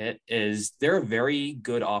like with Pitt is they're a very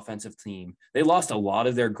good offensive team. They lost a lot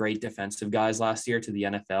of their great defensive guys last year to the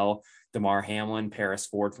NFL. Damar Hamlin, Paris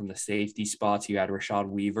Ford from the safety spots. You had Rashad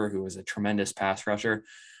Weaver, who was a tremendous pass rusher.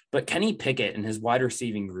 But Kenny Pickett and his wide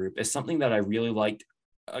receiving group is something that I really liked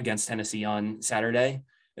against Tennessee on Saturday.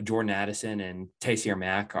 Jordan Addison and Taysir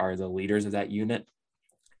Mack are the leaders of that unit.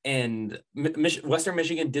 And Western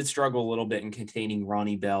Michigan did struggle a little bit in containing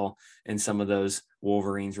Ronnie Bell and some of those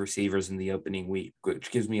Wolverines receivers in the opening week, which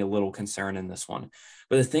gives me a little concern in this one.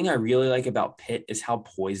 But the thing I really like about Pitt is how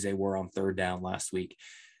poised they were on third down last week.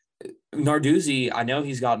 Narduzzi, I know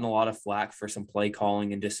he's gotten a lot of flack for some play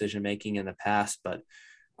calling and decision-making in the past, but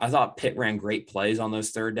I thought Pitt ran great plays on those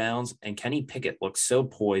third downs, and Kenny Pickett looked so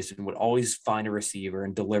poised and would always find a receiver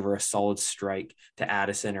and deliver a solid strike to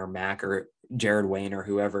Addison or Mack or Jared Wayne or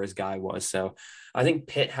whoever his guy was. So I think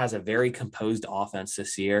Pitt has a very composed offense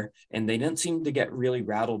this year, and they didn't seem to get really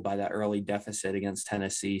rattled by that early deficit against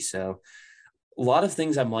Tennessee. So a lot of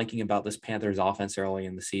things I'm liking about this Panthers offense early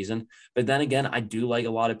in the season. But then again, I do like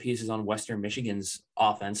a lot of pieces on Western Michigan's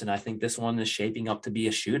offense, and I think this one is shaping up to be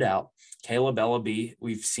a shootout. Caleb Ellaby,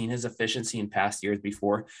 we've seen his efficiency in past years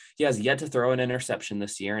before. He has yet to throw an interception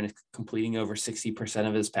this year and is completing over 60%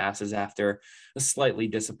 of his passes after a slightly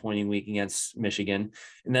disappointing week against Michigan.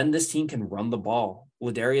 And then this team can run the ball.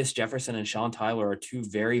 Ladarius Jefferson and Sean Tyler are two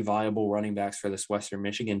very viable running backs for this Western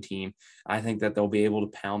Michigan team. I think that they'll be able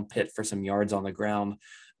to pound Pitt for some yards on the ground,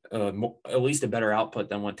 at least a better output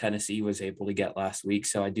than what Tennessee was able to get last week.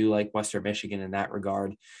 So I do like Western Michigan in that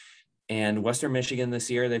regard. And Western Michigan this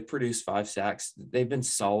year, they've produced 5 sacks. They've been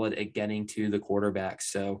solid at getting to the quarterback.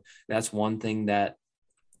 So that's one thing that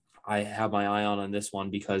I have my eye on this one,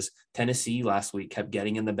 because Tennessee last week kept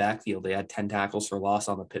getting in the backfield. They had 10 tackles for loss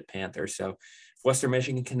on the Pitt Panthers. So if Western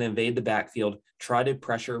Michigan can invade the backfield, try to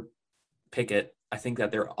pressure Pickett, I think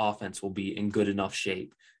that their offense will be in good enough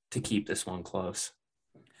shape to keep this one close.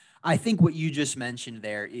 I think what you just mentioned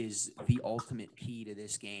there is the ultimate key to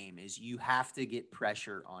this game is you have to get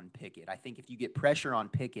pressure on Pickett. I think if you get pressure on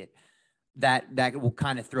Pickett, that will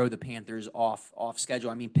kind of throw the Panthers off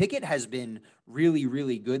schedule. I mean, Pickett has been really,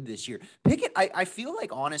 really good this year. Pickett, I feel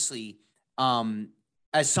like, honestly,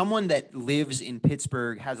 as someone that lives in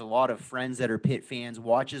Pittsburgh, has a lot of friends that are Pitt fans,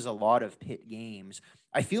 watches a lot of Pitt games,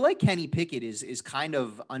 I feel like Kenny Pickett is kind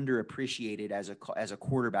of underappreciated as a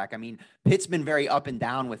quarterback. I mean, Pitt's been very up and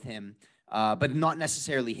down with him, but not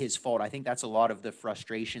necessarily his fault. I think that's a lot of the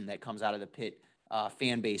frustration that comes out of the Pitt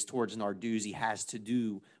fan base towards Narduzzi has to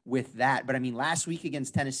do with that. But I mean, last week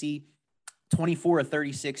against Tennessee, 24 of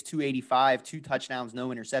 36, 285, 2 touchdowns, no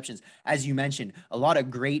interceptions. As you mentioned, a lot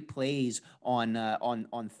of great plays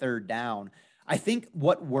on third down. I think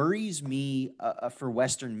what worries me for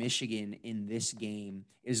Western Michigan in this game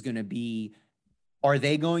is going to be, are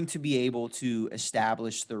they going to be able to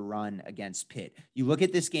establish the run against Pitt? You look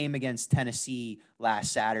at this game against Tennessee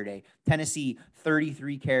last Saturday. Tennessee,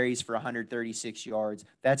 33 carries for 136 yards.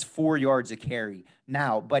 That's 4 yards a carry.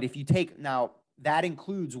 But if you take that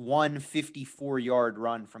includes one 54-yard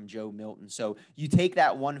run from Joe Milton. So you take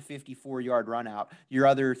that 154-yard run out, your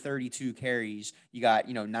other 32 carries, you got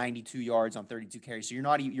 92 yards on 32 carries. So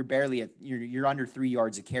you're under 3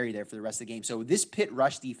 yards a carry there for the rest of the game. So this Pitt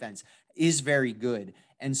rush defense is very good,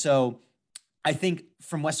 and so I think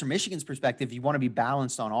from Western Michigan's perspective, you want to be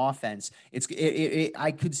balanced on offense.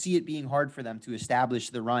 I could see it being hard for them to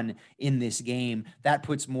establish the run in this game. That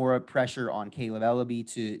puts more pressure on Caleb Ellaby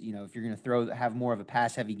to, if you're going to have more of a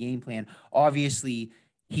pass-heavy game plan. Obviously,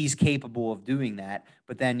 he's capable of doing that,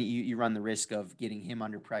 but then you run the risk of getting him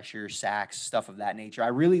under pressure, sacks, stuff of that nature. I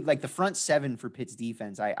really like the front seven for Pitt's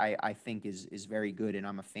defense. I think is very good, and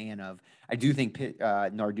I'm a fan of. I do think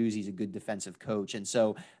Narduzzi's a good defensive coach, and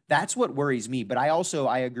so that's what worries me. But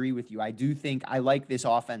I agree with you. I do think I like this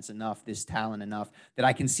offense enough, this talent enough, that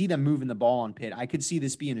I can see them moving the ball on Pitt. I could see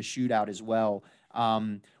this being a shootout as well.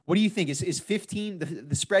 What do you think? Is 15?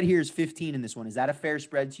 The spread here is 15 in this one. Is that a fair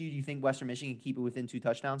spread to you? Do you think Western Michigan can keep it within 2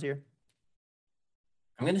 touchdowns here?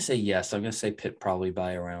 I'm going to say yes. I'm going to say Pitt probably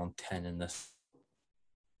by around 10 in this.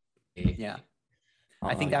 Yeah.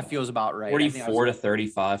 I think that feels about right. 44 to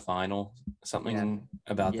 35 final, something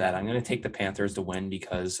about that. I'm going to take the Panthers to win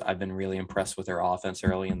because I've been really impressed with their offense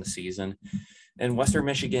early in the season. And Western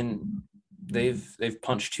Michigan, they've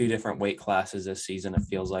punched 2 different weight classes this season, it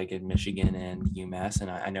feels like, in Michigan and UMass.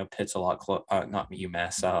 And I know Pitt's a lot not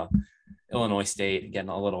UMass, Illinois State, getting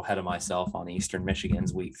a little ahead of myself on Eastern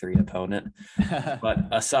Michigan's week 3 opponent. But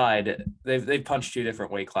aside, they've punched 2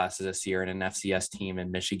 different weight classes this year in an FCS team in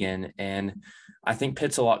Michigan. And I think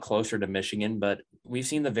Pitt's a lot closer to Michigan, but we've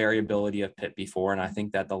seen the variability of Pitt before. And I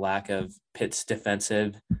think that the lack of Pitt's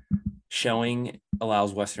defensive showing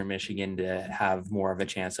allows Western Michigan to have more of a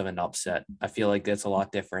chance of an upset. I feel like that's a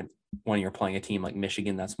lot different when you're playing a team like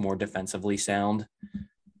Michigan that's more defensively sound,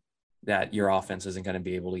 that your offense isn't going to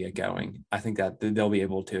be able to get going. I think that they'll be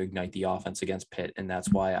able to ignite the offense against Pitt, and that's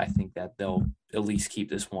why I think that they'll at least keep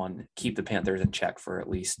the Panthers in check for at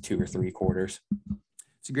least 2 or 3 quarters.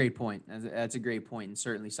 It's a great point. That's a great point, and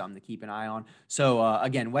certainly something to keep an eye on. So,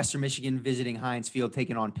 again, Western Michigan visiting Heinz Field,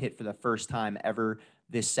 taking on Pitt for the first time ever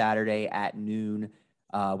this Saturday at noon.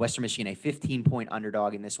 Western Michigan, a 15-point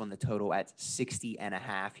underdog in this one, the total at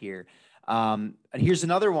 60.5 here. And here's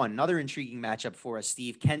another one, another intriguing matchup for us,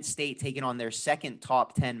 Steve. Kent State taking on their second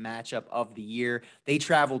top 10 matchup of the year. They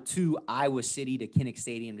travel to Iowa City to Kinnick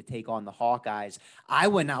Stadium to take on the Hawkeyes.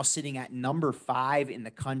 Iowa now sitting at number 5 in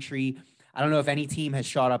the country. I don't know if any team has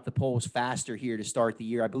shot up the polls faster here to start the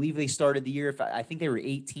year. I believe they started the year, I think they were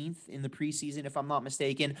 18th in the preseason, if I'm not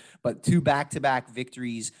mistaken, but 2 back-to-back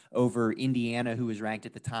victories over Indiana, who was ranked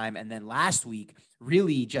at the time. And then last week,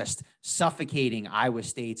 really just suffocating Iowa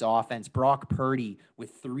State's offense. Brock Purdy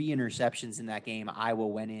with 3 interceptions in that game. Iowa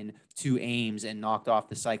went in to Ames and knocked off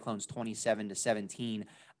the Cyclones 27-17.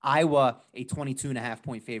 Iowa, a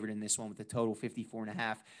 22.5-point favorite in this one with a total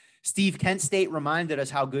 54.5. Steve, Kent State reminded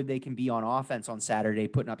us how good they can be on offense on Saturday,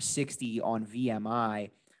 putting up 60 on VMI.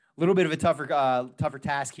 A little bit of a tougher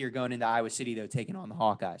task here going into Iowa City, though, taking on the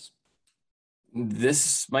Hawkeyes.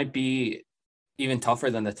 This might be even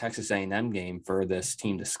tougher than the Texas A&M game for this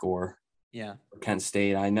team to score. Yeah. For Kent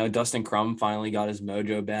State. I know Dustin Crum finally got his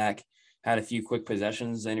mojo back, had a few quick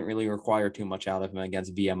possessions. They didn't really require too much out of him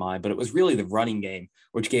against VMI, but it was really the running game,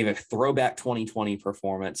 which gave a throwback 2020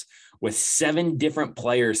 performance with 7 different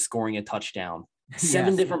players scoring a touchdown.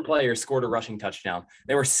 7 different players scored a rushing touchdown.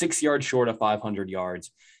 They were 6 yards short of 500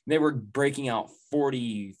 yards. They were breaking out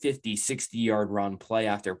 40, 50, 60-yard run play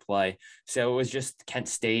after play. So it was just Kent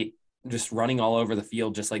State just running all over the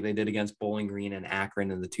field, just like they did against Bowling Green and Akron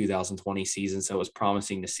in the 2020 season. So it was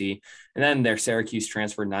promising to see. And then their Syracuse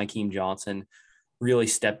transfer, Nykeem Johnson, really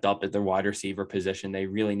stepped up at their wide receiver position. They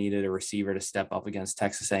really needed a receiver to step up against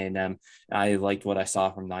Texas A&M. I liked what I saw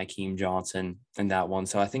from Nykeem Johnson in that one.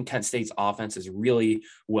 So I think Kent State's offense is really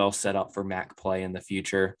well set up for MAC play in the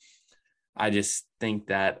future. I just think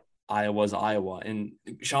that Iowa's Iowa. And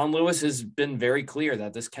Sean Lewis has been very clear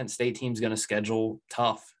that this Kent State team is going to schedule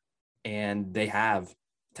tough. And they have.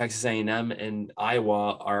 Texas A&M and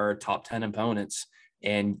Iowa are top 10 opponents,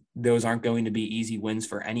 and those aren't going to be easy wins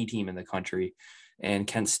for any team in the country. And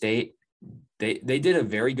Kent State, they did a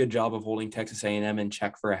very good job of holding Texas A&M in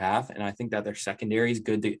check for a half, and I think that their secondary is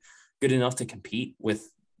good enough to compete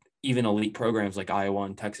with even elite programs like Iowa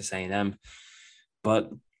and Texas A&M.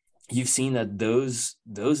 But you've seen that those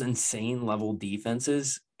insane level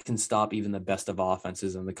defenses can stop even the best of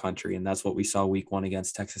offenses in the country. And that's what we saw week 1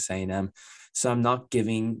 against Texas A&M. So I'm not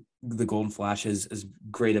giving the Golden Flashes as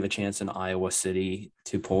great of a chance in Iowa City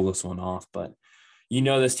to pull this one off, but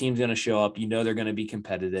this team's going to show up, they're going to be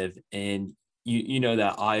competitive, and you know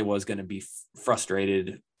that Iowa is going to be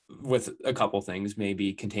frustrated with a couple things,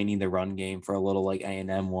 maybe containing the run game for a little like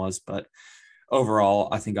A&M was, but overall,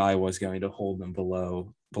 I think Iowa is going to hold them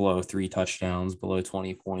below 3 touchdowns, below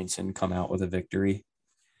 20 points, and come out with a victory.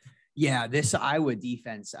 Yeah, this Iowa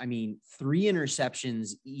defense, 3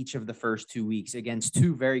 interceptions each of the first 2 weeks against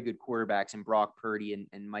 2 very good quarterbacks in Brock Purdy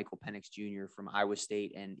and Michael Penix Jr. from Iowa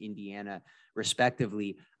State and Indiana,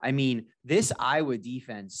 respectively. This Iowa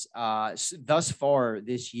defense thus far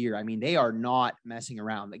this year, they are not messing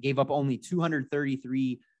around. They gave up only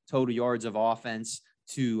 233 total yards of offense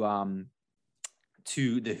to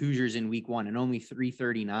the Hoosiers in week 1 and only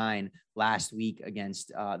 339 last week against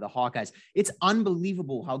the Hawkeyes. It's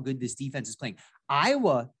unbelievable how good this defense is playing.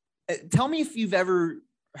 Iowa, tell me if you've ever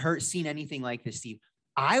seen anything like this, Steve.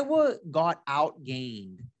 Iowa got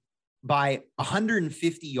outgained by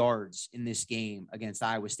 150 yards in this game against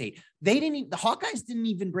Iowa State. The Hawkeyes didn't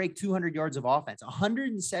even break 200 yards of offense,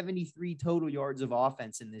 173 total yards of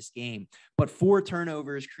offense in this game, but 4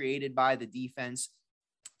 turnovers created by the defense.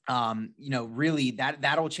 Really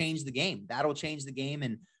that'll change the game. That'll change the game.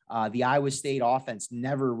 And the Iowa State offense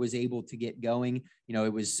never was able to get going.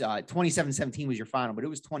 It was 27-17 was your final, but it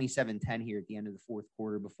was 27-10 here at the end of the fourth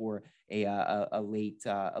quarter before a late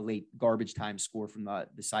garbage time score from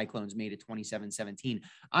the Cyclones made it 27-17.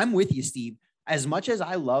 I'm with you, Steve. As much as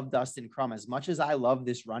I love Dustin Crum, as much as I love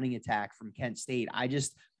this running attack from Kent State,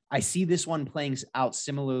 I see this one playing out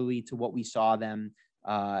similarly to what we saw them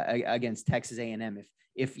against Texas A&M.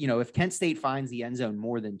 If Kent State finds the end zone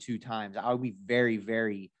more than 2 times, I would be very,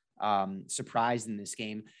 very surprised in this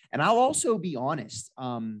game. And I'll also be honest.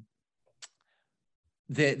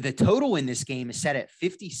 The total in this game is set at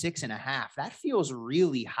 56.5. That feels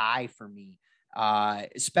really high for me,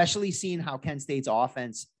 especially seeing how Kent State's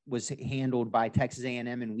offense was handled by Texas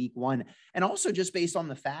A&M in week 1. And also just based on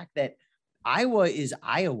the fact that Iowa is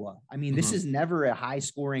Iowa. This is never a high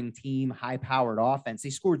scoring team, high powered offense. They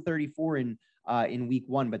scored 34 in week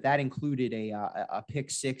 1, but that included a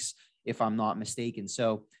pick 6 if I'm not mistaken.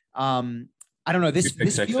 So I don't know. This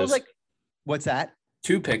feels like, what's that?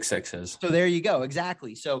 2 pick sixes. So there you go.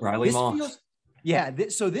 Exactly. So Riley Moss.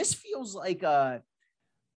 So this feels like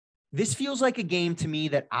a game to me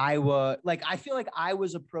that Iowa, like, I feel like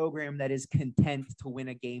Iowa's a program that is content to win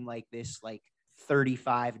a game like this, like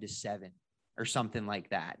 35-7 or something like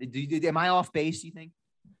that. Am I off base, you think?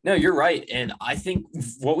 No, you're right. And I think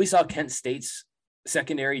what we saw Kent State's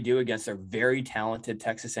secondary do against their very talented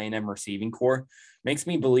Texas A&M receiving core makes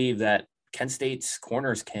me believe that Kent State's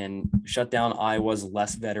corners can shut down Iowa's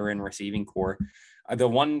less veteran receiving core. The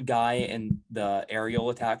one guy in the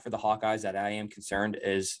aerial attack for the Hawkeyes that I am concerned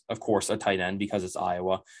is, of course, a tight end because it's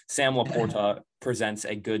Iowa. Sam Laporta presents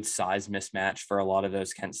a good size mismatch for a lot of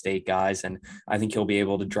those Kent State guys, and I think he'll be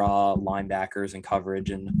able to draw linebackers and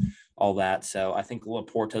coverage and all that. So I think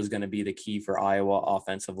Laporta is going to be the key for Iowa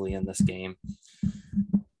offensively in this game.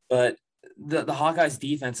 But the Hawkeyes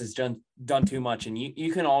defense has done too much. And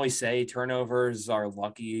you can always say turnovers are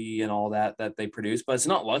lucky and all that they produce, but it's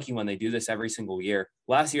not lucky when they do this every single year.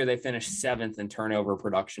 Last year, they finished 7th in turnover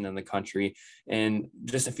production in the country. And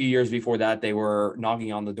just a few years before that, they were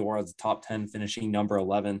knocking on the door of the top 10, finishing number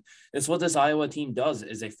 11. It's what this Iowa team does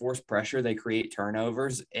is they force pressure, they create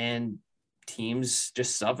turnovers, and teams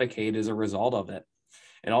just suffocate as a result of it.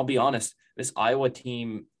 And I'll be honest, this Iowa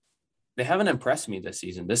team, they haven't impressed me this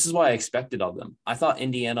season. This is what I expected of them. I thought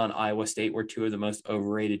Indiana and Iowa State were 2 of the most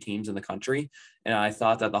overrated teams in the country, and I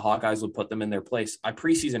thought that the Hawkeyes would put them in their place. I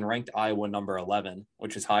preseason ranked Iowa number 11,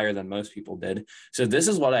 which is higher than most people did. So this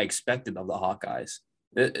is what I expected of the Hawkeyes.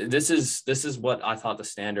 This is what I thought the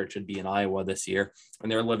standard should be in Iowa this year,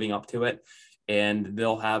 and they're living up to it. And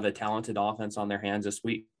they'll have a talented offense on their hands this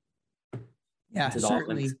week. Yeah,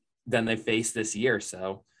 certainly. Than they face this year.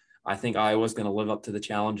 So I think Iowa's going to live up to the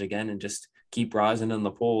challenge again and just keep rising in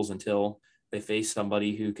the polls until they face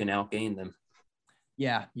somebody who can outgain them.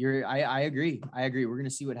 Yeah, I agree. We're going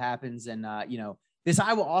to see what happens. And, this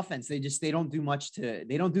Iowa offense, they don't do much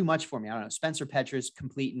for me. I don't know. Spencer Petras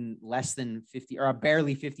completing less than 50 or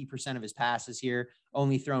barely 50% of his passes here,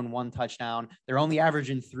 only thrown 1 touchdown. They're only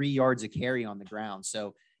averaging 3 yards a carry on the ground.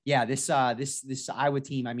 So yeah, this Iowa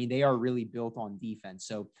team, I mean, they are really built on defense.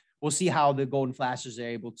 So we'll see how the Golden Flashes are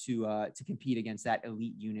able to compete against that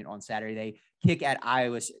elite unit on Saturday. They kick at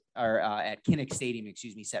at Kinnick Stadium,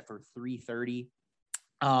 set for 3:30.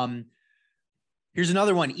 Here's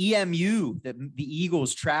another one. EMU, the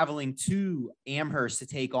Eagles traveling to Amherst to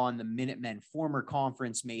take on the Minutemen, former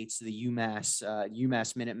conference mates, the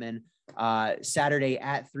UMass Minutemen. Saturday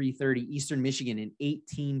at 3:30. Eastern Michigan, an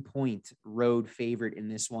 18-point road favorite in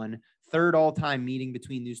this one. 3rd all-time meeting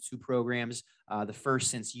between these two programs, the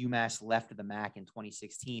first since UMass left the MAC in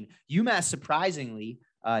 2016. UMass, surprisingly,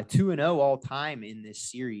 2-0 all-time in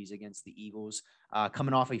this series against the Eagles,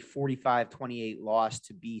 coming off a 45-28 loss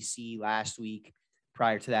to BC last week.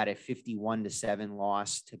 Prior to that, a 51-7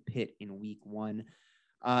 loss to Pitt in week 1.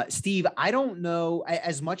 Steve, I don't know,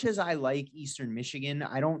 as much as I like Eastern Michigan,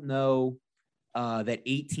 I don't know that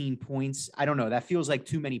 18 points, I don't know. That feels like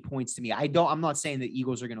too many points to me. I'm not saying the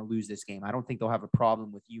Eagles are going to lose this game. I don't think they'll have a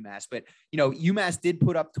problem with UMass, but UMass did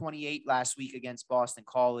put up 28 last week against Boston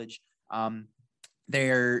College.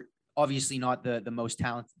 They're obviously not the most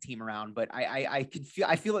talented team around, but I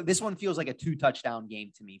feel like this one feels like a 2-touchdown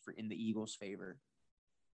game to me in the Eagles' favor.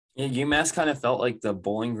 Yeah, UMass kind of felt like the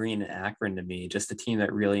Bowling Green and Akron to me, just a team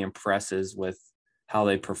that really impresses with how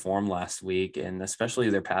they performed last week, and especially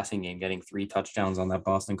their passing game, getting 3 touchdowns on that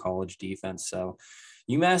Boston College defense. So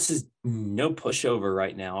UMass is no pushover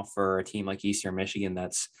right now for a team like Eastern Michigan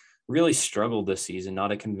that's really struggled this season,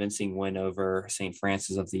 not a convincing win over St.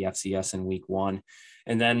 Francis of the FCS in week 1.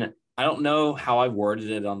 And then I don't know how I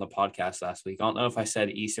worded it on the podcast last week. I don't know if I said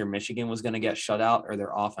Eastern Michigan was going to get shut out or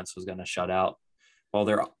their offense was going to shut out. Well,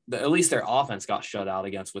 at least their offense got shut out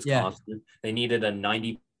against Wisconsin. Yeah. They needed a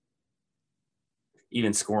 90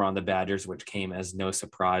 even score on the Badgers, which came as no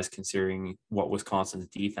surprise considering what Wisconsin's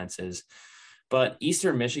defense is. But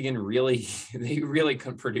Eastern Michigan they really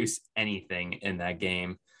couldn't produce anything in that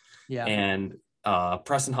game. Yeah. And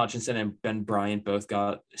Preston Hutchinson and Ben Bryant both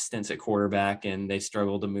got stints at quarterback, and they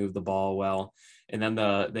struggled to move the ball well. And then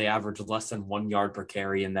they averaged less than 1 yard per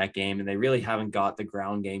carry in that game, and they really haven't got the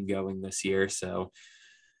ground game going this year. So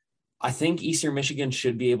I think Eastern Michigan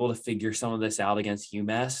should be able to figure some of this out against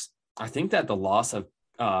UMass. I think that the loss of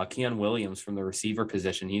Keon Williams from the receiver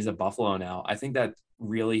position, he's at Buffalo now, I think that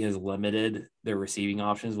really has limited their receiving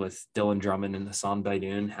options with Dylan Drummond and Hassan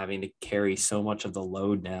Baidoon having to carry so much of the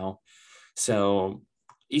load now. So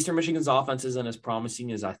Eastern Michigan's offense isn't as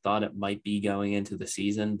promising as I thought it might be going into the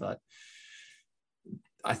season, but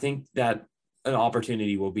I think that an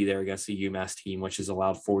opportunity will be there against the UMass team, which has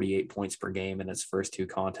allowed 48 points per game in its first 2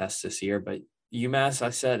 contests this year. But UMass,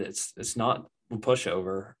 I said, it's not a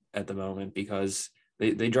pushover at the moment because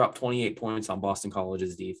they dropped 28 points on Boston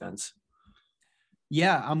College's defense.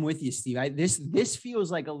 Yeah, I'm with you, Steve. This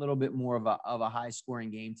feels like a little bit more of a high scoring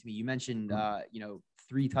game to me. You mentioned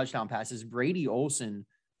 3 touchdown passes. Brady Olson,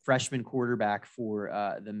 freshman quarterback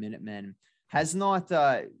for the Minutemen, has not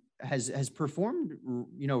has performed,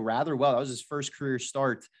 rather well. That was his first career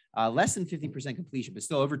start, less than 50% completion, but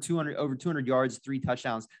still over 200 yards, 3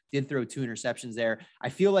 touchdowns, did throw 2 interceptions there. I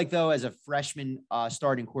feel like though, as a freshman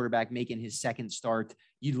starting quarterback making his second start,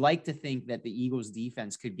 you'd like to think that the Eagles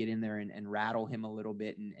defense could get in there and rattle him a little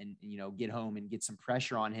bit and get home and get some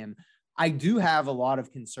pressure on him. I do have a lot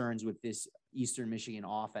of concerns with this Eastern Michigan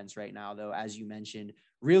offense right now, though, as you mentioned,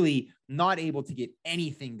 really not able to get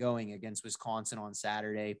anything going against Wisconsin on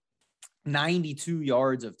Saturday. 92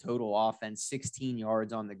 yards of total offense, 16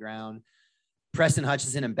 yards on the ground. Preston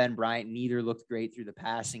Hutchinson and Ben Bryant, neither looked great through the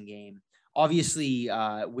passing game. Obviously,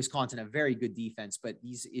 Wisconsin, a very good defense, but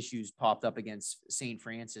these issues popped up against St.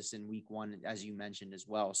 Francis in week 1, as you mentioned as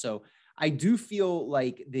well. So I do feel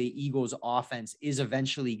like the Eagles offense is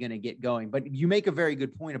eventually going to get going, but you make a very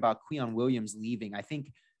good point about Quion Williams leaving. I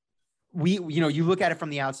think you look at it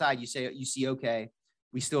from the outside, you see, okay,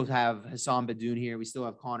 we still have Hassan Badoon here. We still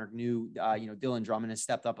have Connor Gnu. Dylan Drummond has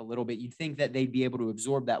stepped up a little bit. You'd think that they'd be able to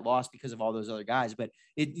absorb that loss because of all those other guys, but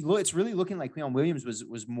it's really looking like Quion Williams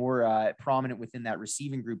was more prominent within that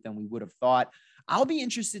receiving group than we would have thought. I'll be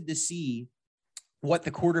interested to see what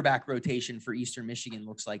the quarterback rotation for Eastern Michigan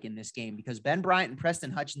looks like in this game, because Ben Bryant and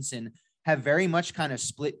Preston Hutchinson have very much kind of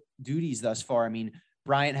split duties thus far. I mean,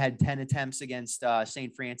 Bryant had 10 attempts against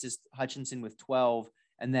St. Francis, Hutchinson with 12.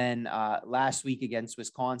 And then last week against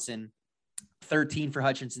Wisconsin, 13 for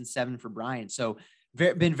Hutchinson, 7 for Bryant. So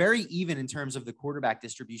been very even in terms of the quarterback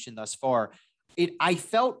distribution thus far.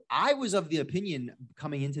 I was of the opinion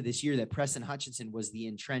coming into this year that Preston Hutchinson was the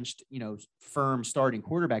entrenched, firm starting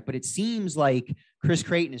quarterback, but it seems like Chris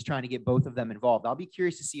Creighton is trying to get both of them involved. I'll be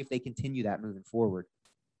curious to see if they continue that moving forward.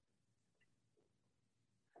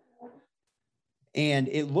 And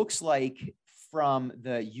it looks like from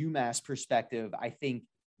the UMass perspective, I think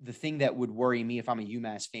the thing that would worry me if I'm a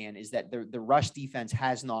UMass fan is that the rush defense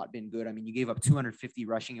has not been good. I mean, you gave up 250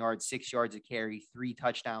 rushing yards, 6 yards a carry, 3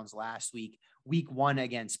 touchdowns last week. Week 1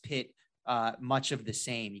 against Pitt, much of the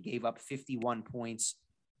same. You gave up 51 points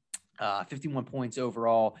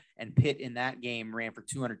overall, and Pitt in that game ran for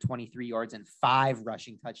 223 yards and 5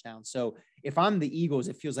 rushing touchdowns. So if I'm the Eagles,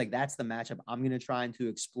 it feels like that's the matchup I'm going to try to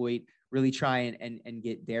exploit, really try and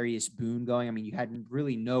get Darius Boone going. I mean, you had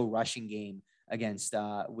really no rushing game against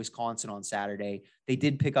Wisconsin on Saturday. They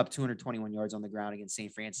did pick up 221 yards on the ground against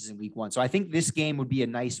St. Francis in week 1. So I think this game would be a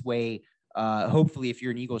nice way. Hopefully, if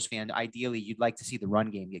you're an Eagles fan, ideally you'd like to see the run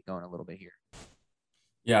game get going a little bit here.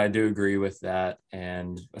 Yeah, I do agree with that.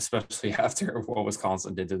 And especially after what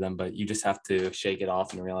Wisconsin did to them, but you just have to shake it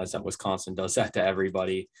off and realize that Wisconsin does that to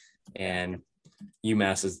everybody. And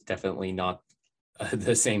UMass is definitely not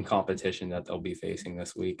the same competition that they'll be facing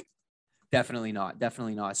this week. Definitely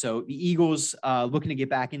not. So the Eagles looking to get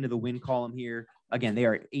back into the win column here. Again, they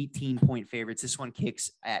are 18-point favorites. This one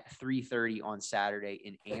kicks at 3:30 on Saturday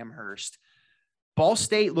in Amherst. Ball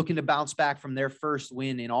State looking to bounce back from their first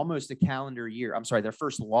win in almost a calendar year. I'm sorry, their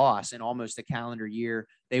first loss in almost a calendar year.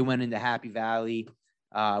 They went into Happy Valley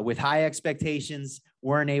with high expectations,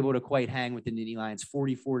 weren't able to quite hang with the Nittany Lions.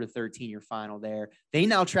 44-13 your final there. They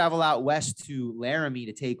now travel out west to Laramie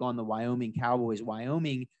to take on the Wyoming Cowboys.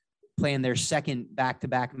 Wyoming playing their second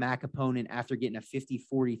back-to-back MAC opponent after getting a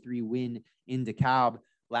 50-43 win in DeKalb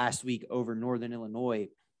last week over Northern Illinois.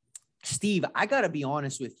 Steve, I got to be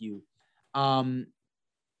honest with you. 2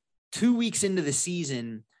 weeks into the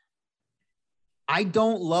season, I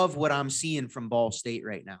don't love what I'm seeing from Ball State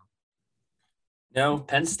right now. No,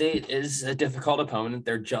 Penn State is a difficult opponent.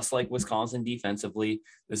 They're just like Wisconsin defensively.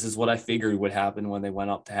 This is what I figured would happen when they went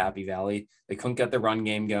up to Happy Valley. They couldn't get the run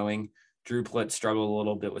game going. Drew Plitt struggled a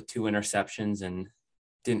little bit with 2 interceptions and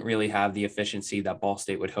didn't really have the efficiency that Ball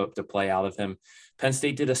State would hope to play out of him. Penn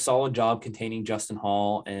State did a solid job containing Justin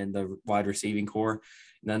Hall and the wide receiving core.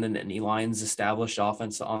 And then the Nittany Lions established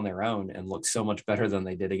offense on their own and looked so much better than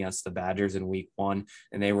they did against the Badgers in week 1.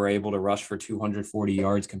 And they were able to rush for 240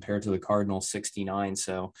 yards compared to the Cardinals 69.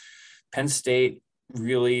 So Penn State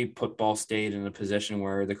really put Ball State in a position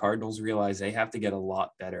where the Cardinals realized they have to get a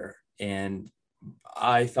lot better. And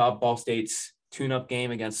I thought Ball State's tune-up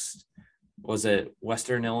game against, was it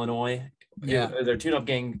Western Illinois? Yeah. Their tune-up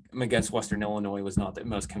game against Western Illinois was not the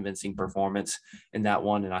most convincing performance in that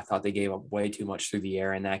one, and I thought they gave up way too much through the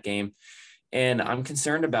air in that game. And I'm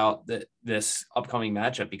concerned about this upcoming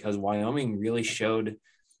matchup because Wyoming really showed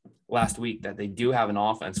last week that they do have an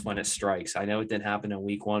offense when it strikes. I know it didn't happen in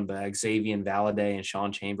week 1, but Xavier Valladay and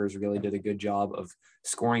Sean Chambers really did a good job of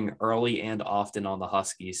scoring early and often on the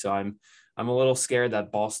Huskies. So I'm a little scared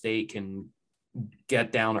that Ball State can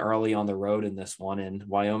get down early on the road in this one. And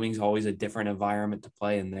Wyoming's always a different environment to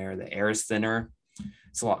play in there. The air is thinner.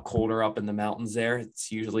 It's a lot colder up in the mountains there.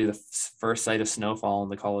 It's usually the first sight of snowfall in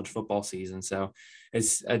the college football season. So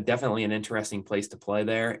it's definitely an interesting place to play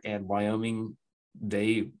there. And Wyoming,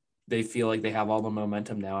 they feel like they have all the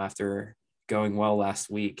momentum now after going well last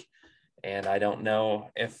week. And I don't know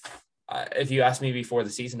if you asked me before the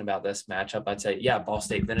season about this matchup, I'd say, yeah, Ball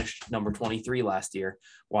State finished number 23 last year.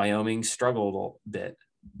 Wyoming struggled a bit.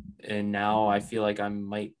 And now I feel like I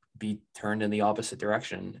might be turned in the opposite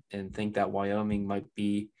direction and think that Wyoming might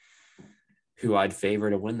be who I'd favor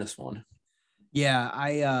to win this one.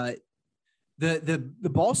 Yeah, the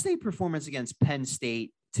Ball State performance against Penn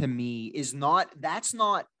State to me that's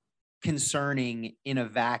not concerning in a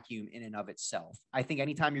vacuum in and of itself. I think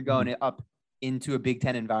anytime you're going up into a Big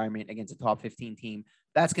Ten environment against a top 15 team,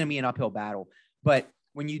 that's going to be an uphill battle. But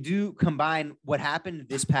when you do combine what happened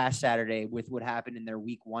this past Saturday with what happened in their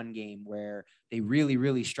week 1 game, where they really,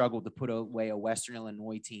 really struggled to put away a Western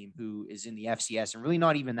Illinois team who is in the FCS and really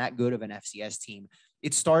not even that good of an FCS team,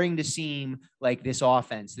 it's starting to seem like this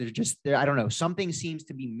offense, I don't know, something seems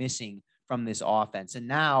to be missing from this offense. And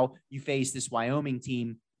now you face this Wyoming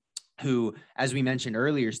team who, as we mentioned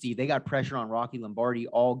earlier, Steve, they got pressure on Rocky Lombardi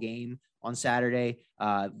all game on Saturday,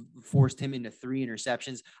 forced him into 3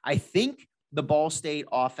 interceptions. I think the Ball State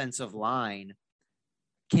offensive line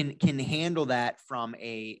can handle that from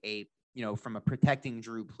from a protecting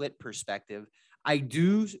Drew Plitt perspective.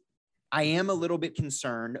 I am a little bit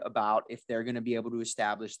concerned about if they're going to be able to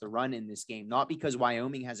establish the run in this game, not because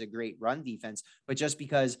Wyoming has a great run defense, but just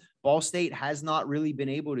because Ball State has not really been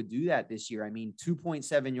able to do that this year. I mean,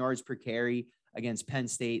 2.7 yards per carry against Penn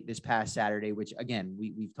State this past Saturday, which again,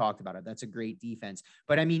 we've talked about it. That's a great defense.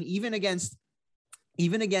 But I mean, even against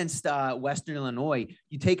Western Illinois,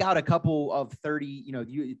 you take out a couple of 30,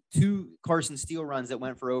 2 Carson Steele runs that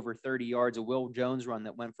went for over 30 yards, a Will Jones run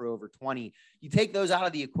that went for over 20. You take those out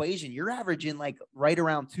of the equation, you're averaging like right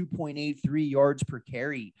around 2.83 yards per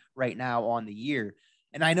carry right now on the year.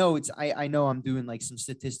 And I know I know I'm doing like some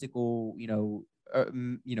statistical,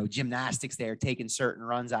 gymnastics there, taking certain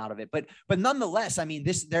runs out of it. But nonetheless, I mean,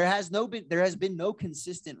 there has been no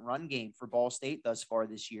consistent run game for Ball State thus far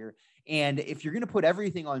this year. And if you're going to put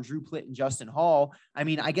everything on Drew Plitt and Justin Hall, I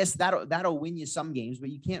mean, I guess that'll win you some games, but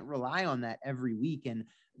you can't rely on that every week. And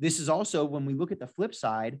this is also, when we look at the flip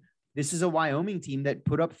side, this is a Wyoming team that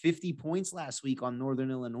put up 50 points last week on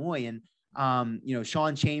Northern Illinois. And,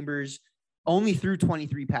 Sean Chambers only threw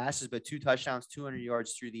 23 passes, but 2 touchdowns, 200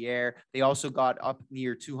 yards through the air. They also got up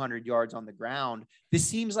near 200 yards on the ground. This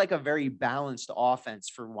seems like a very balanced offense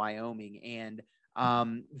for Wyoming. And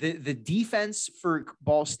the defense for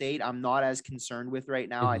Ball State, I'm not as concerned with right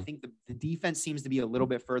now. I think the defense seems to be a little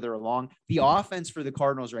bit further along. The offense for the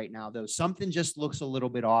Cardinals right now, though, something just looks a little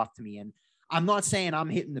bit off to me. And I'm not saying I'm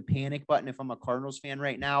hitting the panic button if I'm a Cardinals fan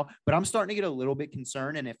right now, but I'm starting to get a little bit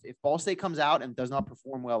concerned. And if Ball State comes out and does not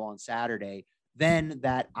perform well on Saturday, then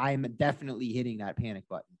that I'm definitely hitting that panic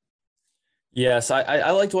button. Yes,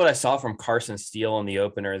 I liked what I saw from Carson Steele in the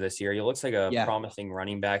opener this year. He looks like a promising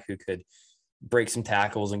running back who could break some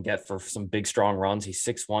tackles and get for some big, strong runs. He's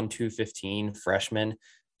 6'1", 215, freshman.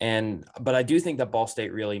 But I do think that Ball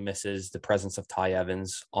State really misses the presence of Ty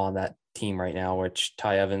Evans on that team right now, which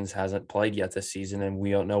Ty Evans hasn't played yet this season, and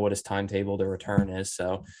we don't know what his timetable to return is.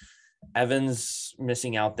 So Evans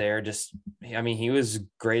missing out there. He was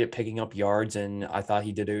great at picking up yards, and I thought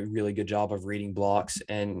he did a really good job of reading blocks,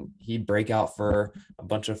 and he'd break out for a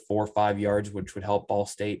bunch of 4 or 5 yards, which would help Ball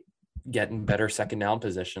State get in better second down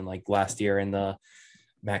position, like last year in the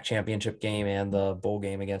MAC championship game and the bowl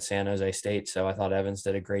game against San Jose State. So I thought Evans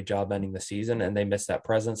did a great job ending the season, and they missed that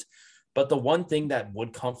presence. But the one thing that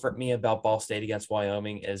would comfort me about Ball State against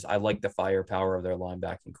Wyoming is I like the firepower of their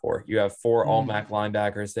linebacking core. You have 4 all-MAC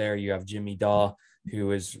linebackers there. You have Jimmy Daw,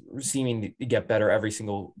 who is seeming to get better every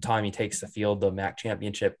single time he takes the field, the MAC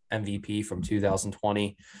championship MVP from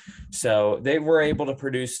 2020. So they were able to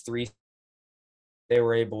produce 3. They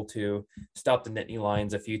were able to stop the Nittany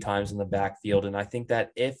Lions a few times in the backfield. And I think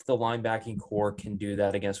that if the linebacking core can do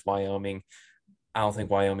that against Wyoming, I don't think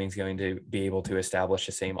Wyoming's going to be able to establish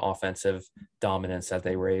the same offensive dominance that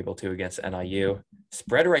they were able to against NIU.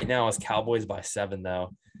 Spread right now is Cowboys by 7,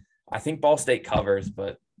 though. I think Ball State covers,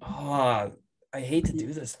 but I hate to do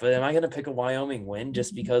this, but am I going to pick a Wyoming win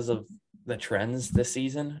just because of the trends this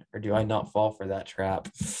season, or do I not fall for that trap?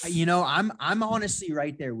 I'm honestly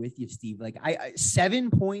right there with you, Steve. Like I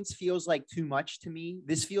 7 points feels like too much to me.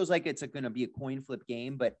 This feels like it's going to be a coin flip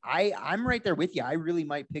game, but I'm right there with you. I really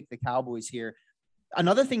might pick the Cowboys here.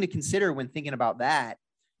 Another thing to consider when thinking about that,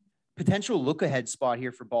 potential look ahead spot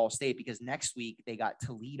here for Ball State, because next week they got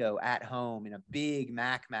Toledo at home in a big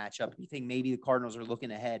MAC matchup. You think maybe the Cardinals are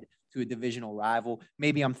looking ahead to a divisional rival?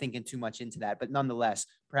 Maybe I'm thinking too much into that, but nonetheless,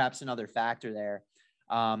 perhaps another factor there.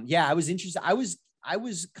 I was interested. I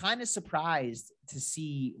was kind of surprised to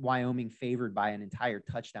see Wyoming favored by an entire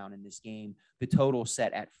touchdown in this game. The total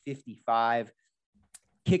set at 55.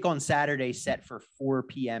 Kick on Saturday set for 4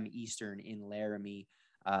 p.m. Eastern in Laramie.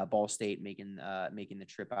 Ball State making the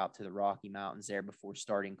trip out to the Rocky Mountains there before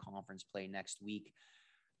starting conference play next week.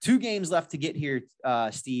 2 games left to get here,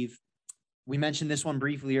 Steve. We mentioned this one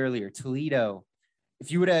briefly earlier. Toledo.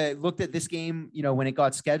 If you would have looked at this game, when it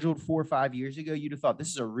got scheduled 4 or 5 years ago, you'd have thought this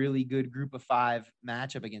is a really good group of 5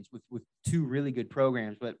 matchup against with 2 really good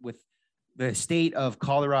programs. But with the state of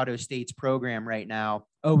Colorado State's program right now,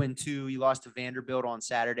 0-2, you lost to Vanderbilt on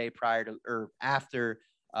Saturday after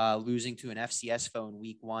losing to an FCS foe in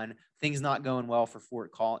week 1. Things not going well for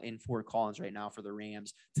Fort Collins right now for the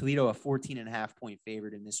Rams. Toledo, a 14.5 point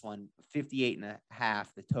favorite in this one, 58.5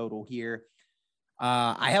 the total here.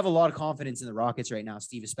 I have a lot of confidence in the Rockets right now,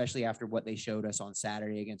 Steve, especially after what they showed us on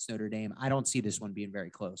Saturday against Notre Dame. I don't see this one being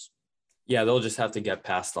very close. Yeah, they'll just have to get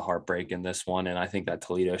past the heartbreak in this one. And I think that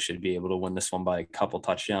Toledo should be able to win this one by a couple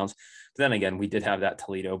touchdowns. But then again, we did have that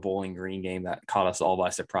Toledo Bowling Green game that caught us all by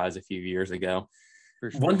surprise a few years ago.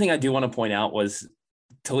 For sure. One thing I do want to point out was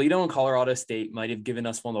Toledo and Colorado State might have given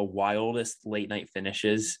us one of the wildest late night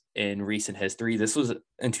finishes in recent history. This was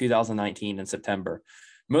in 2019 in September.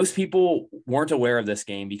 Most people weren't aware of this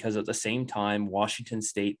game because at the same time, Washington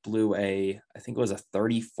State blew I think it was a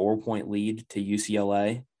 34-point lead to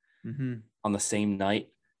UCLA on the same night.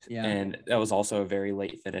 Yeah. And that was also a very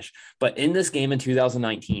late finish. But in this game in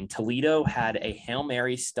 2019, Toledo had a Hail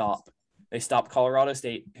Mary stop. They stopped Colorado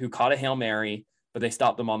State, who caught a Hail Mary, but they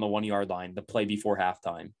stopped them on the 1-yard line, the play before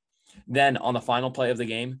halftime. Then on the final play of the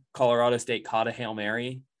game, Colorado State caught a Hail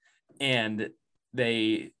Mary, and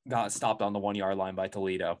they got stopped on the 1-yard line by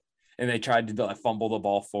Toledo. And they tried to fumble the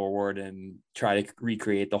ball forward and try to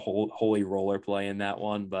recreate the whole holy roller play in that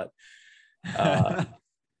one. But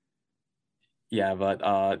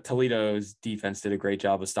Toledo's defense did a great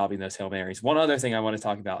job of stopping those Hail Marys. One other thing I want to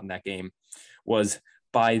talk about in that game was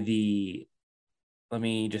let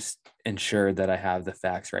me just ensure that I have the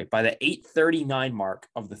facts right. By the 8:39 mark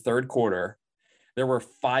of the third quarter, there were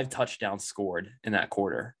 5 touchdowns scored in that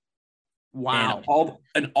quarter. Wow.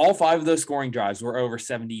 And all 5 of those scoring drives were over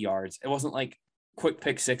 70 yards. It wasn't like quick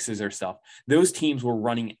pick sixes or stuff. Those teams were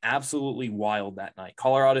running absolutely wild that night.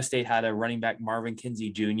 Colorado State had a running back, Marvin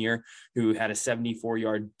Kinsey Jr., who had a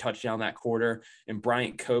 74-yard touchdown that quarter. And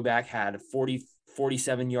Bryant Koback had a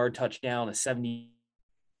 47-yard touchdown, a 70.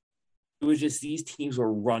 It was just these teams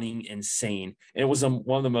were running insane. And it was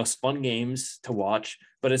one of the most fun games to watch,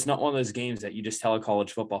 but it's not one of those games that you just tell a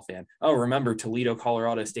college football fan, oh, remember Toledo,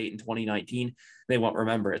 Colorado State in 2019? They won't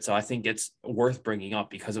remember it. So I think it's worth bringing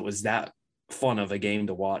up because it was that fun of a game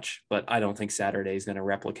to watch, but I don't think Saturday is going to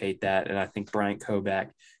replicate that. And I think Bryant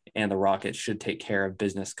Koback and the Rockets should take care of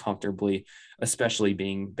business comfortably, especially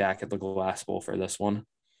being back at the Glass Bowl for this one.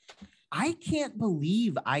 I can't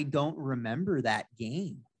believe I don't remember that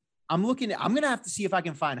game. I'm going to have to see if I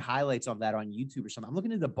can find highlights of that on YouTube or something. I'm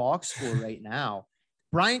looking at the box score right now.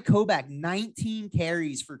 Bryant Koback, 19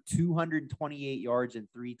 carries for 228 yards and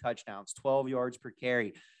 3 touchdowns, 12 yards per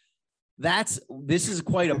carry. This is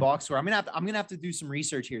quite a box score. I'm gonna have to do some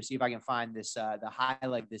research here, see if I can find this the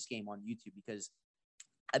highlight of this game on YouTube, because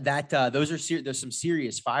there's some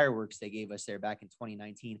serious fireworks they gave us there back in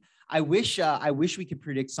 2019. I wish we could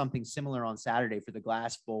predict something similar on Saturday for the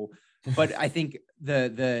Glass Bowl, but I think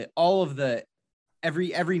every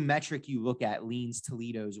metric you look at leans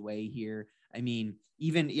Toledo's way here. I mean,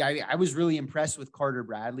 I was really impressed with Carter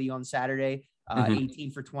Bradley on Saturday.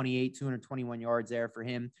 18 for 28, 221 yards there for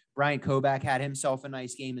him. Bryant Koback had himself a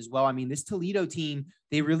nice game as well. I mean, this Toledo team,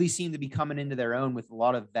 they really seem to be coming into their own with a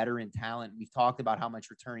lot of veteran talent. We've talked about how much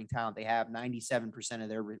returning talent they have. 97% of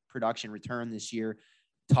their production return this year,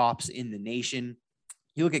 tops in the nation.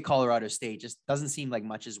 You look at Colorado State, just doesn't seem like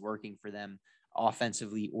much is working for them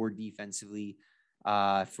offensively or defensively.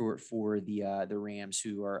 For the Rams,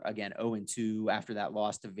 who are again 0-2 after that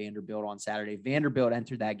loss to Vanderbilt on Saturday. Vanderbilt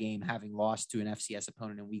entered that game having lost to an FCS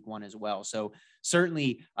opponent in week 1 as well. So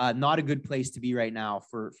certainly not a good place to be right now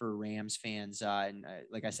for Rams fans. And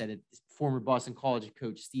like I said, former Boston College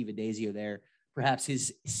coach Steve Adazio there perhaps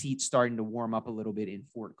his seat starting to warm up a little bit in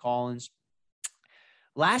Fort Collins.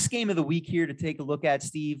 Last game of the week here to take a look at,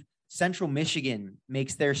 Steve. Central Michigan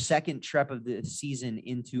makes their second trip of the season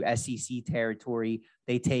into SEC territory.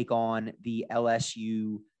 They take on the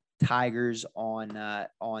LSU Tigers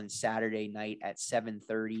on Saturday night at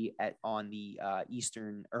 7:30 on the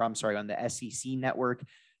on the SEC network.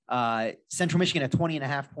 Central Michigan, a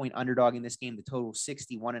 20.5-point underdog in this game. The total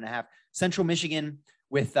 61.5. Central Michigan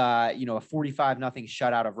with a 45-0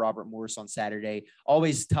 shutout of Robert Morris on Saturday.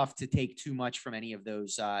 Always tough to take too much from any of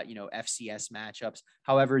those FCS matchups.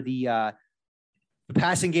 However, the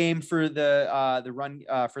passing game for the run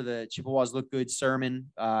for the Chippewas looked good.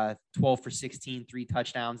 Sermon 12 for 16, 3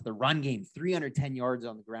 touchdowns. The run game 310 yards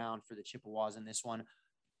on the ground for the Chippewas in this one.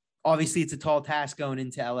 Obviously, it's a tall task going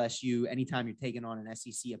into LSU. Anytime you're taking on an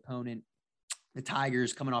SEC opponent, the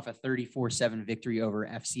Tigers coming off a 34-7 victory over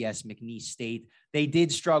FCS McNeese State. They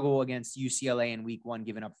did struggle against UCLA in week 1,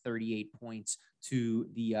 giving up 38 points to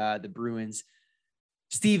the Bruins.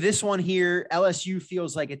 Steve, this one here, LSU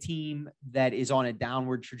feels like a team that is on a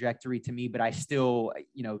downward trajectory to me, but I still,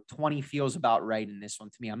 20 feels about right in this one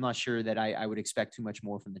to me. I'm not sure that I would expect too much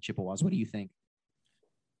more from the Chippewas. What do you think?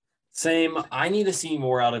 Same. I need to see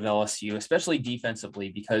more out of LSU, especially defensively,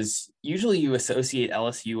 because usually you associate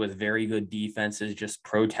LSU with very good defenses, just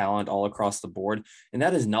pro talent all across the board. And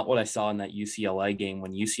that is not what I saw in that UCLA game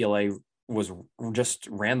when UCLA was just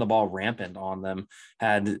ran the ball rampant on them,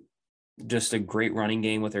 had just a great running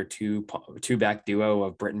game with their two-back duo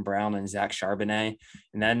of Britton Brown and Zach Charbonnet.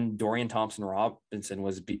 And then Dorian Thompson-Robinson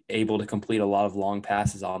was able to complete a lot of long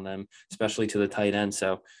passes on them, especially to the tight end.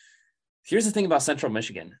 So here's the thing about Central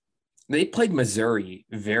Michigan. They played Missouri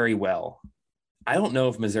very well. I don't know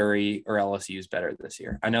if Missouri or LSU is better this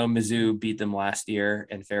year. I know Mizzou beat them last year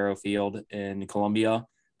in Faro Field in Columbia,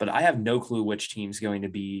 but I have no clue which team's going to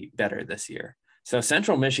be better this year. So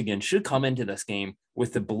Central Michigan should come into this game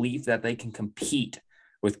with the belief that they can compete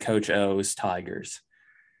with Coach O's Tigers.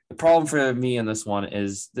 The problem for me in this one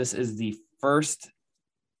is this is the first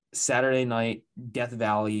Saturday night Death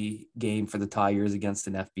Valley game for the Tigers against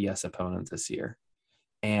an FBS opponent this year.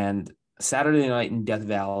 And Saturday night in Death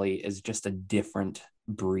Valley is just a different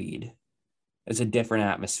breed. It's a different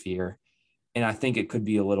atmosphere. And I think it could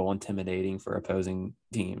be a little intimidating for opposing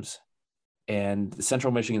teams. And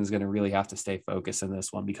Central Michigan is going to really have to stay focused in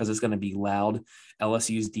this one because it's going to be loud.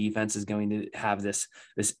 LSU's defense is going to have this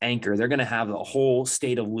anchor. They're going to have the whole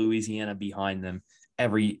state of Louisiana behind them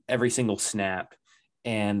every single snap.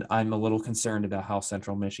 And I'm a little concerned about how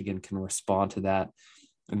Central Michigan can respond to that.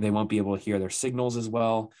 And they won't be able to hear their signals as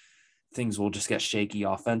well. Things will just get shaky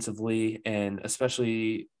offensively. And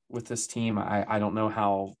especially with this team, I don't know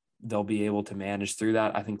how they'll be able to manage through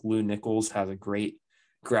that. I think Lou Nichols has a great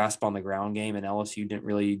grasp on the ground game, and LSU didn't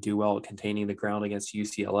really do well at containing the ground against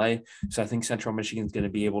UCLA. So I think Central Michigan is going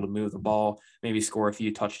to be able to move the ball, maybe score a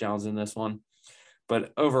few touchdowns in this one.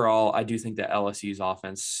 But overall, I do think that LSU's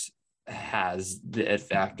offense has the it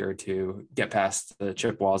factor to get past the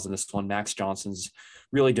Chippewas in this one. Max Johnson's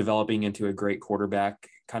really developing into a great quarterback,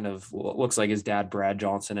 kind of looks like his dad, Brad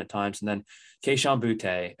Johnson, at times. And then Kayshon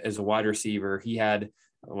Boutte is a wide receiver. He had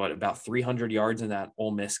about 300 yards in that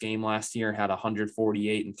Ole Miss game last year, had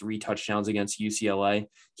 148 and 3 touchdowns against UCLA.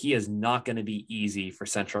 He is not going to be easy for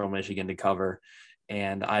Central Michigan to cover.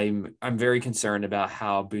 And I'm very concerned about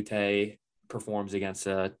how Boutte performs against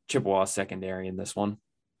a Chippewa secondary in this one.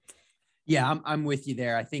 Yeah, I'm with you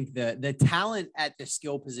there. I think the talent at the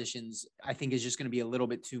skill positions, I think, is just going to be a little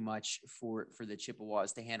bit too much for the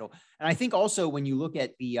Chippewas to handle. And I think also when you look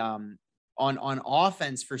at the on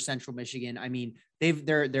offense for Central Michigan, I mean,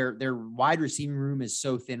 their wide receiving room is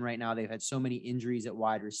so thin right now. They've had so many injuries at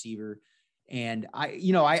wide receiver. And I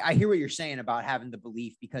hear what you're saying about having the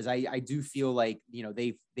belief, because I do feel like,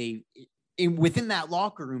 within that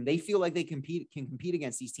locker room, they feel like they can compete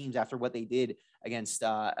against these teams after what they did against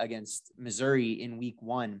Missouri in week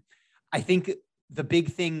 1. I think the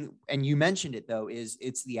big thing, and you mentioned it though, is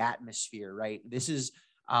it's the atmosphere, right? This is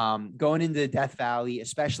going into Death Valley,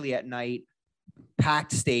 especially at night,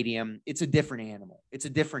 packed stadium. It's a different animal. It's a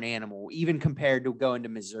different animal, even compared to going to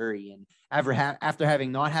Missouri. And after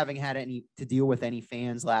having had any to deal with any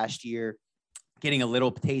fans last year, getting a little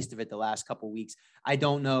taste of it the last couple of weeks, I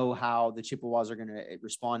don't know how the Chippewas are going to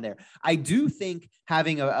respond there. I do think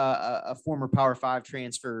having a former Power 5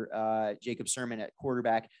 transfer, Jacob Sermon at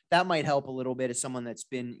quarterback, that might help a little bit as someone that's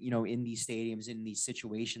been, in these stadiums, in these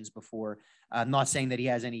situations before. I'm not saying that he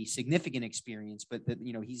has any significant experience, but that,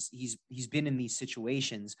 he's been in these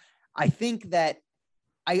situations. I think that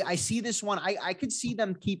I see this one. I could see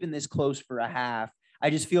them keeping this close for a half. I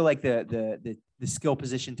just feel like the skill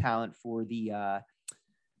position talent for the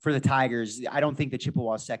Tigers, I don't think the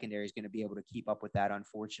Chippewa secondary is going to be able to keep up with that.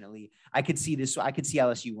 Unfortunately, I could see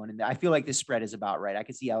LSU winning. I feel like this spread is about right. I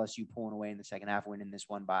could see LSU pulling away in the second half, winning this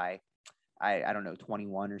one by, I don't know,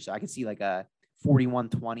 21 or so. I could see like a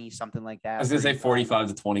 41-20, something like that. I was going to say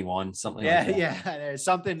 45-21, something like that. Yeah. There's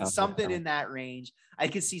something in that range. I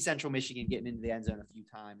could see Central Michigan getting into the end zone a few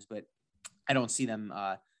times, but I don't see them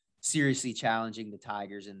seriously challenging the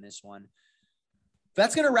Tigers in this one.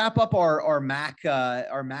 That's going to wrap up our MAC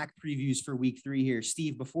previews for week 3 here.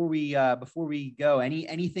 Steve, before we go,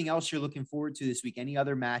 anything else you're looking forward to this week? Any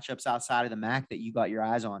other matchups outside of the MAC that you got your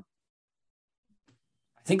eyes on?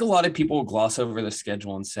 I think a lot of people gloss over the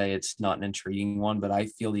schedule and say it's not an intriguing one, but I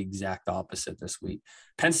feel the exact opposite this week.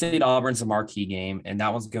 Penn State Auburn's a marquee game, and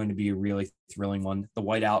that one's going to be a really thrilling one. The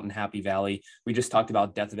whiteout in Happy Valley. We just talked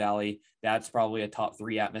about Death Valley. That's probably a top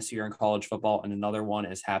 3 atmosphere in college football. And another one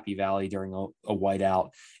is Happy Valley during a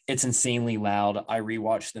whiteout. It's insanely loud. I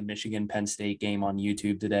rewatched the Michigan-Penn State game on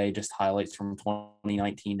YouTube today, just highlights from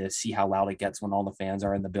 2019 to see how loud it gets when all the fans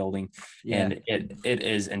are in the building. Yeah. And it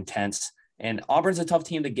is intense. And Auburn's a tough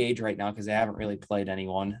team to gauge right now because they haven't really played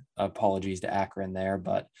anyone. Apologies to Akron there,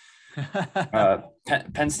 but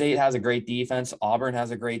Penn State has a great defense. Auburn has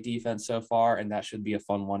a great defense so far, and that should be a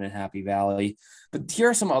fun one in Happy Valley. But here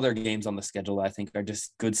are some other games on the schedule that I think are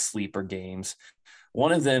just good sleeper games.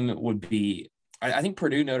 One of them would be, I think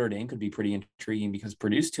Purdue-Notre Dame could be pretty intriguing because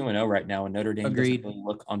Purdue's 2-0 right now, and Notre Dame doesn't really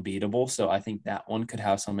look unbeatable. So I think that one could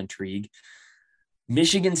have some intrigue.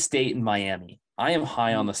 Michigan State and Miami. I am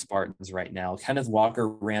high on the Spartans right now. Kenneth Walker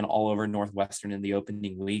ran all over Northwestern in the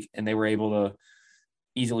opening week, and they were able to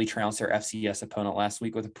easily trounce their FCS opponent last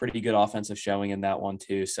week with a pretty good offensive showing in that one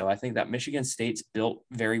too. So I think that Michigan State's built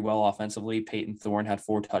very well offensively. Peyton Thorne had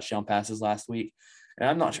 4 touchdown passes last week. And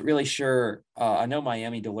I'm not really sure. I know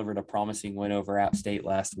Miami delivered a promising win over App State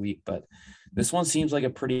last week, but this one seems like a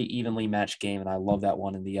pretty evenly matched game. And I love that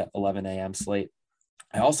one in the 11 a.m. slate.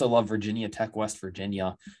 I also love Virginia Tech, West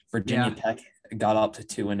Virginia. Virginia Tech got up to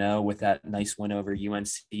 2-0 with that nice win over UNC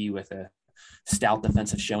with a stout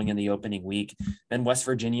defensive showing in the opening week. Then West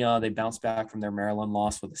Virginia, they bounced back from their Maryland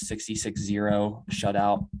loss with a 66-0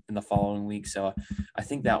 shutout in the following week. So I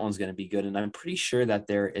think that one's going to be good. And I'm pretty sure that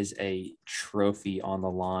there is a trophy on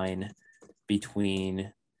the line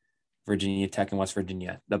between Virginia Tech and West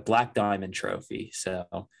Virginia, the Black Diamond Trophy. So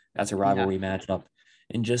that's a rivalry matchup.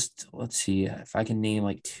 And just, let's see if I can name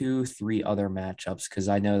like 2-3 other matchups, because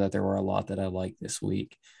I know that there were a lot that I liked this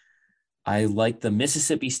week. I like the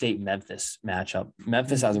Mississippi State-Memphis matchup.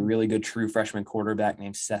 Memphis has a really good true freshman quarterback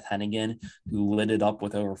named Seth Hennigan, who lit it up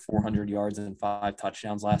with over 400 yards and 5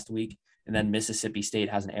 touchdowns last week. And then Mississippi State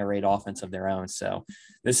has an air raid offense of their own. So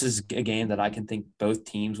this is a game that I can think both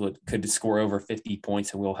teams could score over 50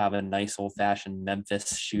 points, and we'll have a nice old-fashioned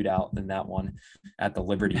Memphis shootout in that one at the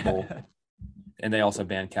Liberty Bowl. And they also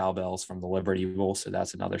banned cowbells from the Liberty Bowl, so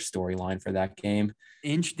that's another storyline for that game.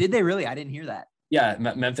 Did they really? I didn't hear that. Yeah,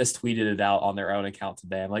 Memphis tweeted it out on their own account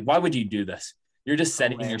today. I'm like, why would you do this? You're just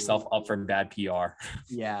setting yourself up for bad PR.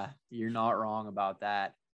 Yeah, you're not wrong about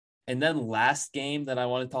that. And then last game that I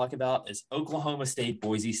want to talk about is Oklahoma State,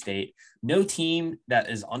 Boise State. No team that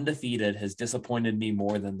is undefeated has disappointed me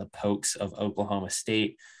more than the Pokes of Oklahoma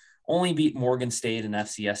State. Only beat Morgan State, an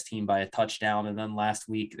FCS team, by a touchdown. And then last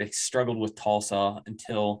week, they struggled with Tulsa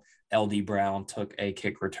until LD Brown took a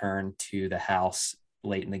kick return to the house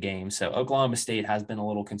late in the game. So Oklahoma State has been a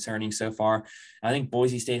little concerning so far. I think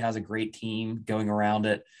Boise State has a great team going around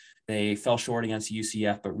it. They fell short against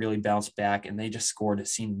UCF, but really bounced back, and they just scored, it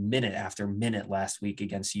seemed, minute after minute last week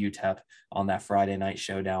against UTEP on that Friday night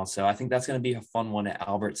showdown. So I think that's going to be a fun one at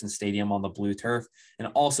Albertson Stadium on the blue turf. And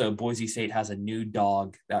also, Boise State has a new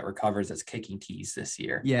dog that recovers that's kicking tees this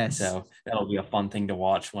year. Yes. So that'll be a fun thing to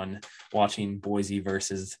watch when watching Boise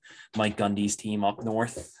versus Mike Gundy's team up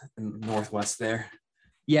northwest there.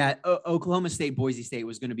 Yeah, Oklahoma State, Boise State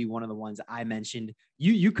was going to be one of the ones I mentioned.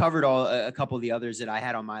 You covered a couple of the others that I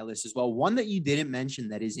had on my list as well. One that you didn't mention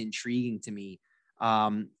that is intriguing to me,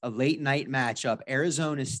 a late night matchup,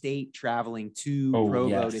 Arizona State traveling to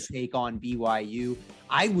Provo to take on BYU.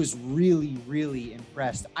 I was really, really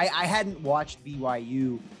impressed. I hadn't watched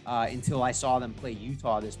BYU until I saw them play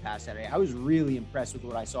Utah this past Saturday. I was really impressed with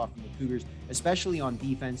what I saw from the Cougars, especially on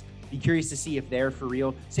defense. Be curious to see if they're for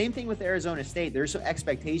real. Same thing with Arizona State. There's some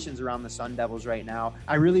expectations around the Sun Devils right now.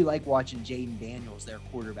 I really like watching Jaden Daniels, their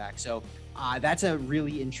quarterback. So that's a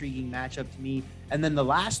really intriguing matchup to me. And then the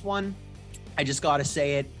last one, I just got to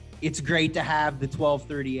say it. It's great to have the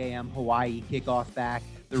 12:30 a.m. Hawaii kickoff back.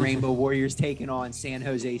 The Rainbow Warriors taking on San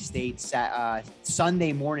Jose State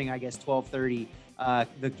Sunday morning, I guess, 12:30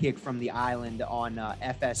 the kick from the island on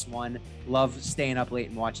FS1. Love staying up late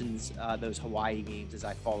and watching those Hawaii games as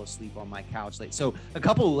I fall asleep on my couch late. So a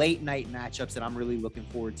couple late night matchups that I'm really looking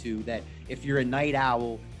forward to, that if you're a night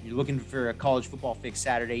owl, you're looking for a college football fix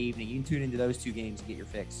Saturday evening, you can tune into those two games and get your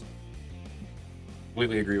fix.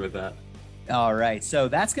 Completely agree with that. All right. So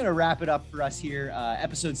that's going to wrap it up for us here.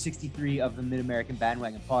 Episode 63 of the Mid-American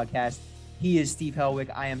Bandwagon Podcast. He is Steve Helwick.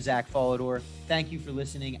 I am Zach Follador. Thank you for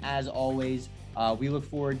listening. As always, we look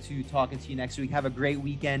forward to talking to you next week. Have a great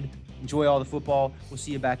weekend. Enjoy all the football. We'll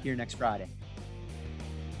see you back here next Friday.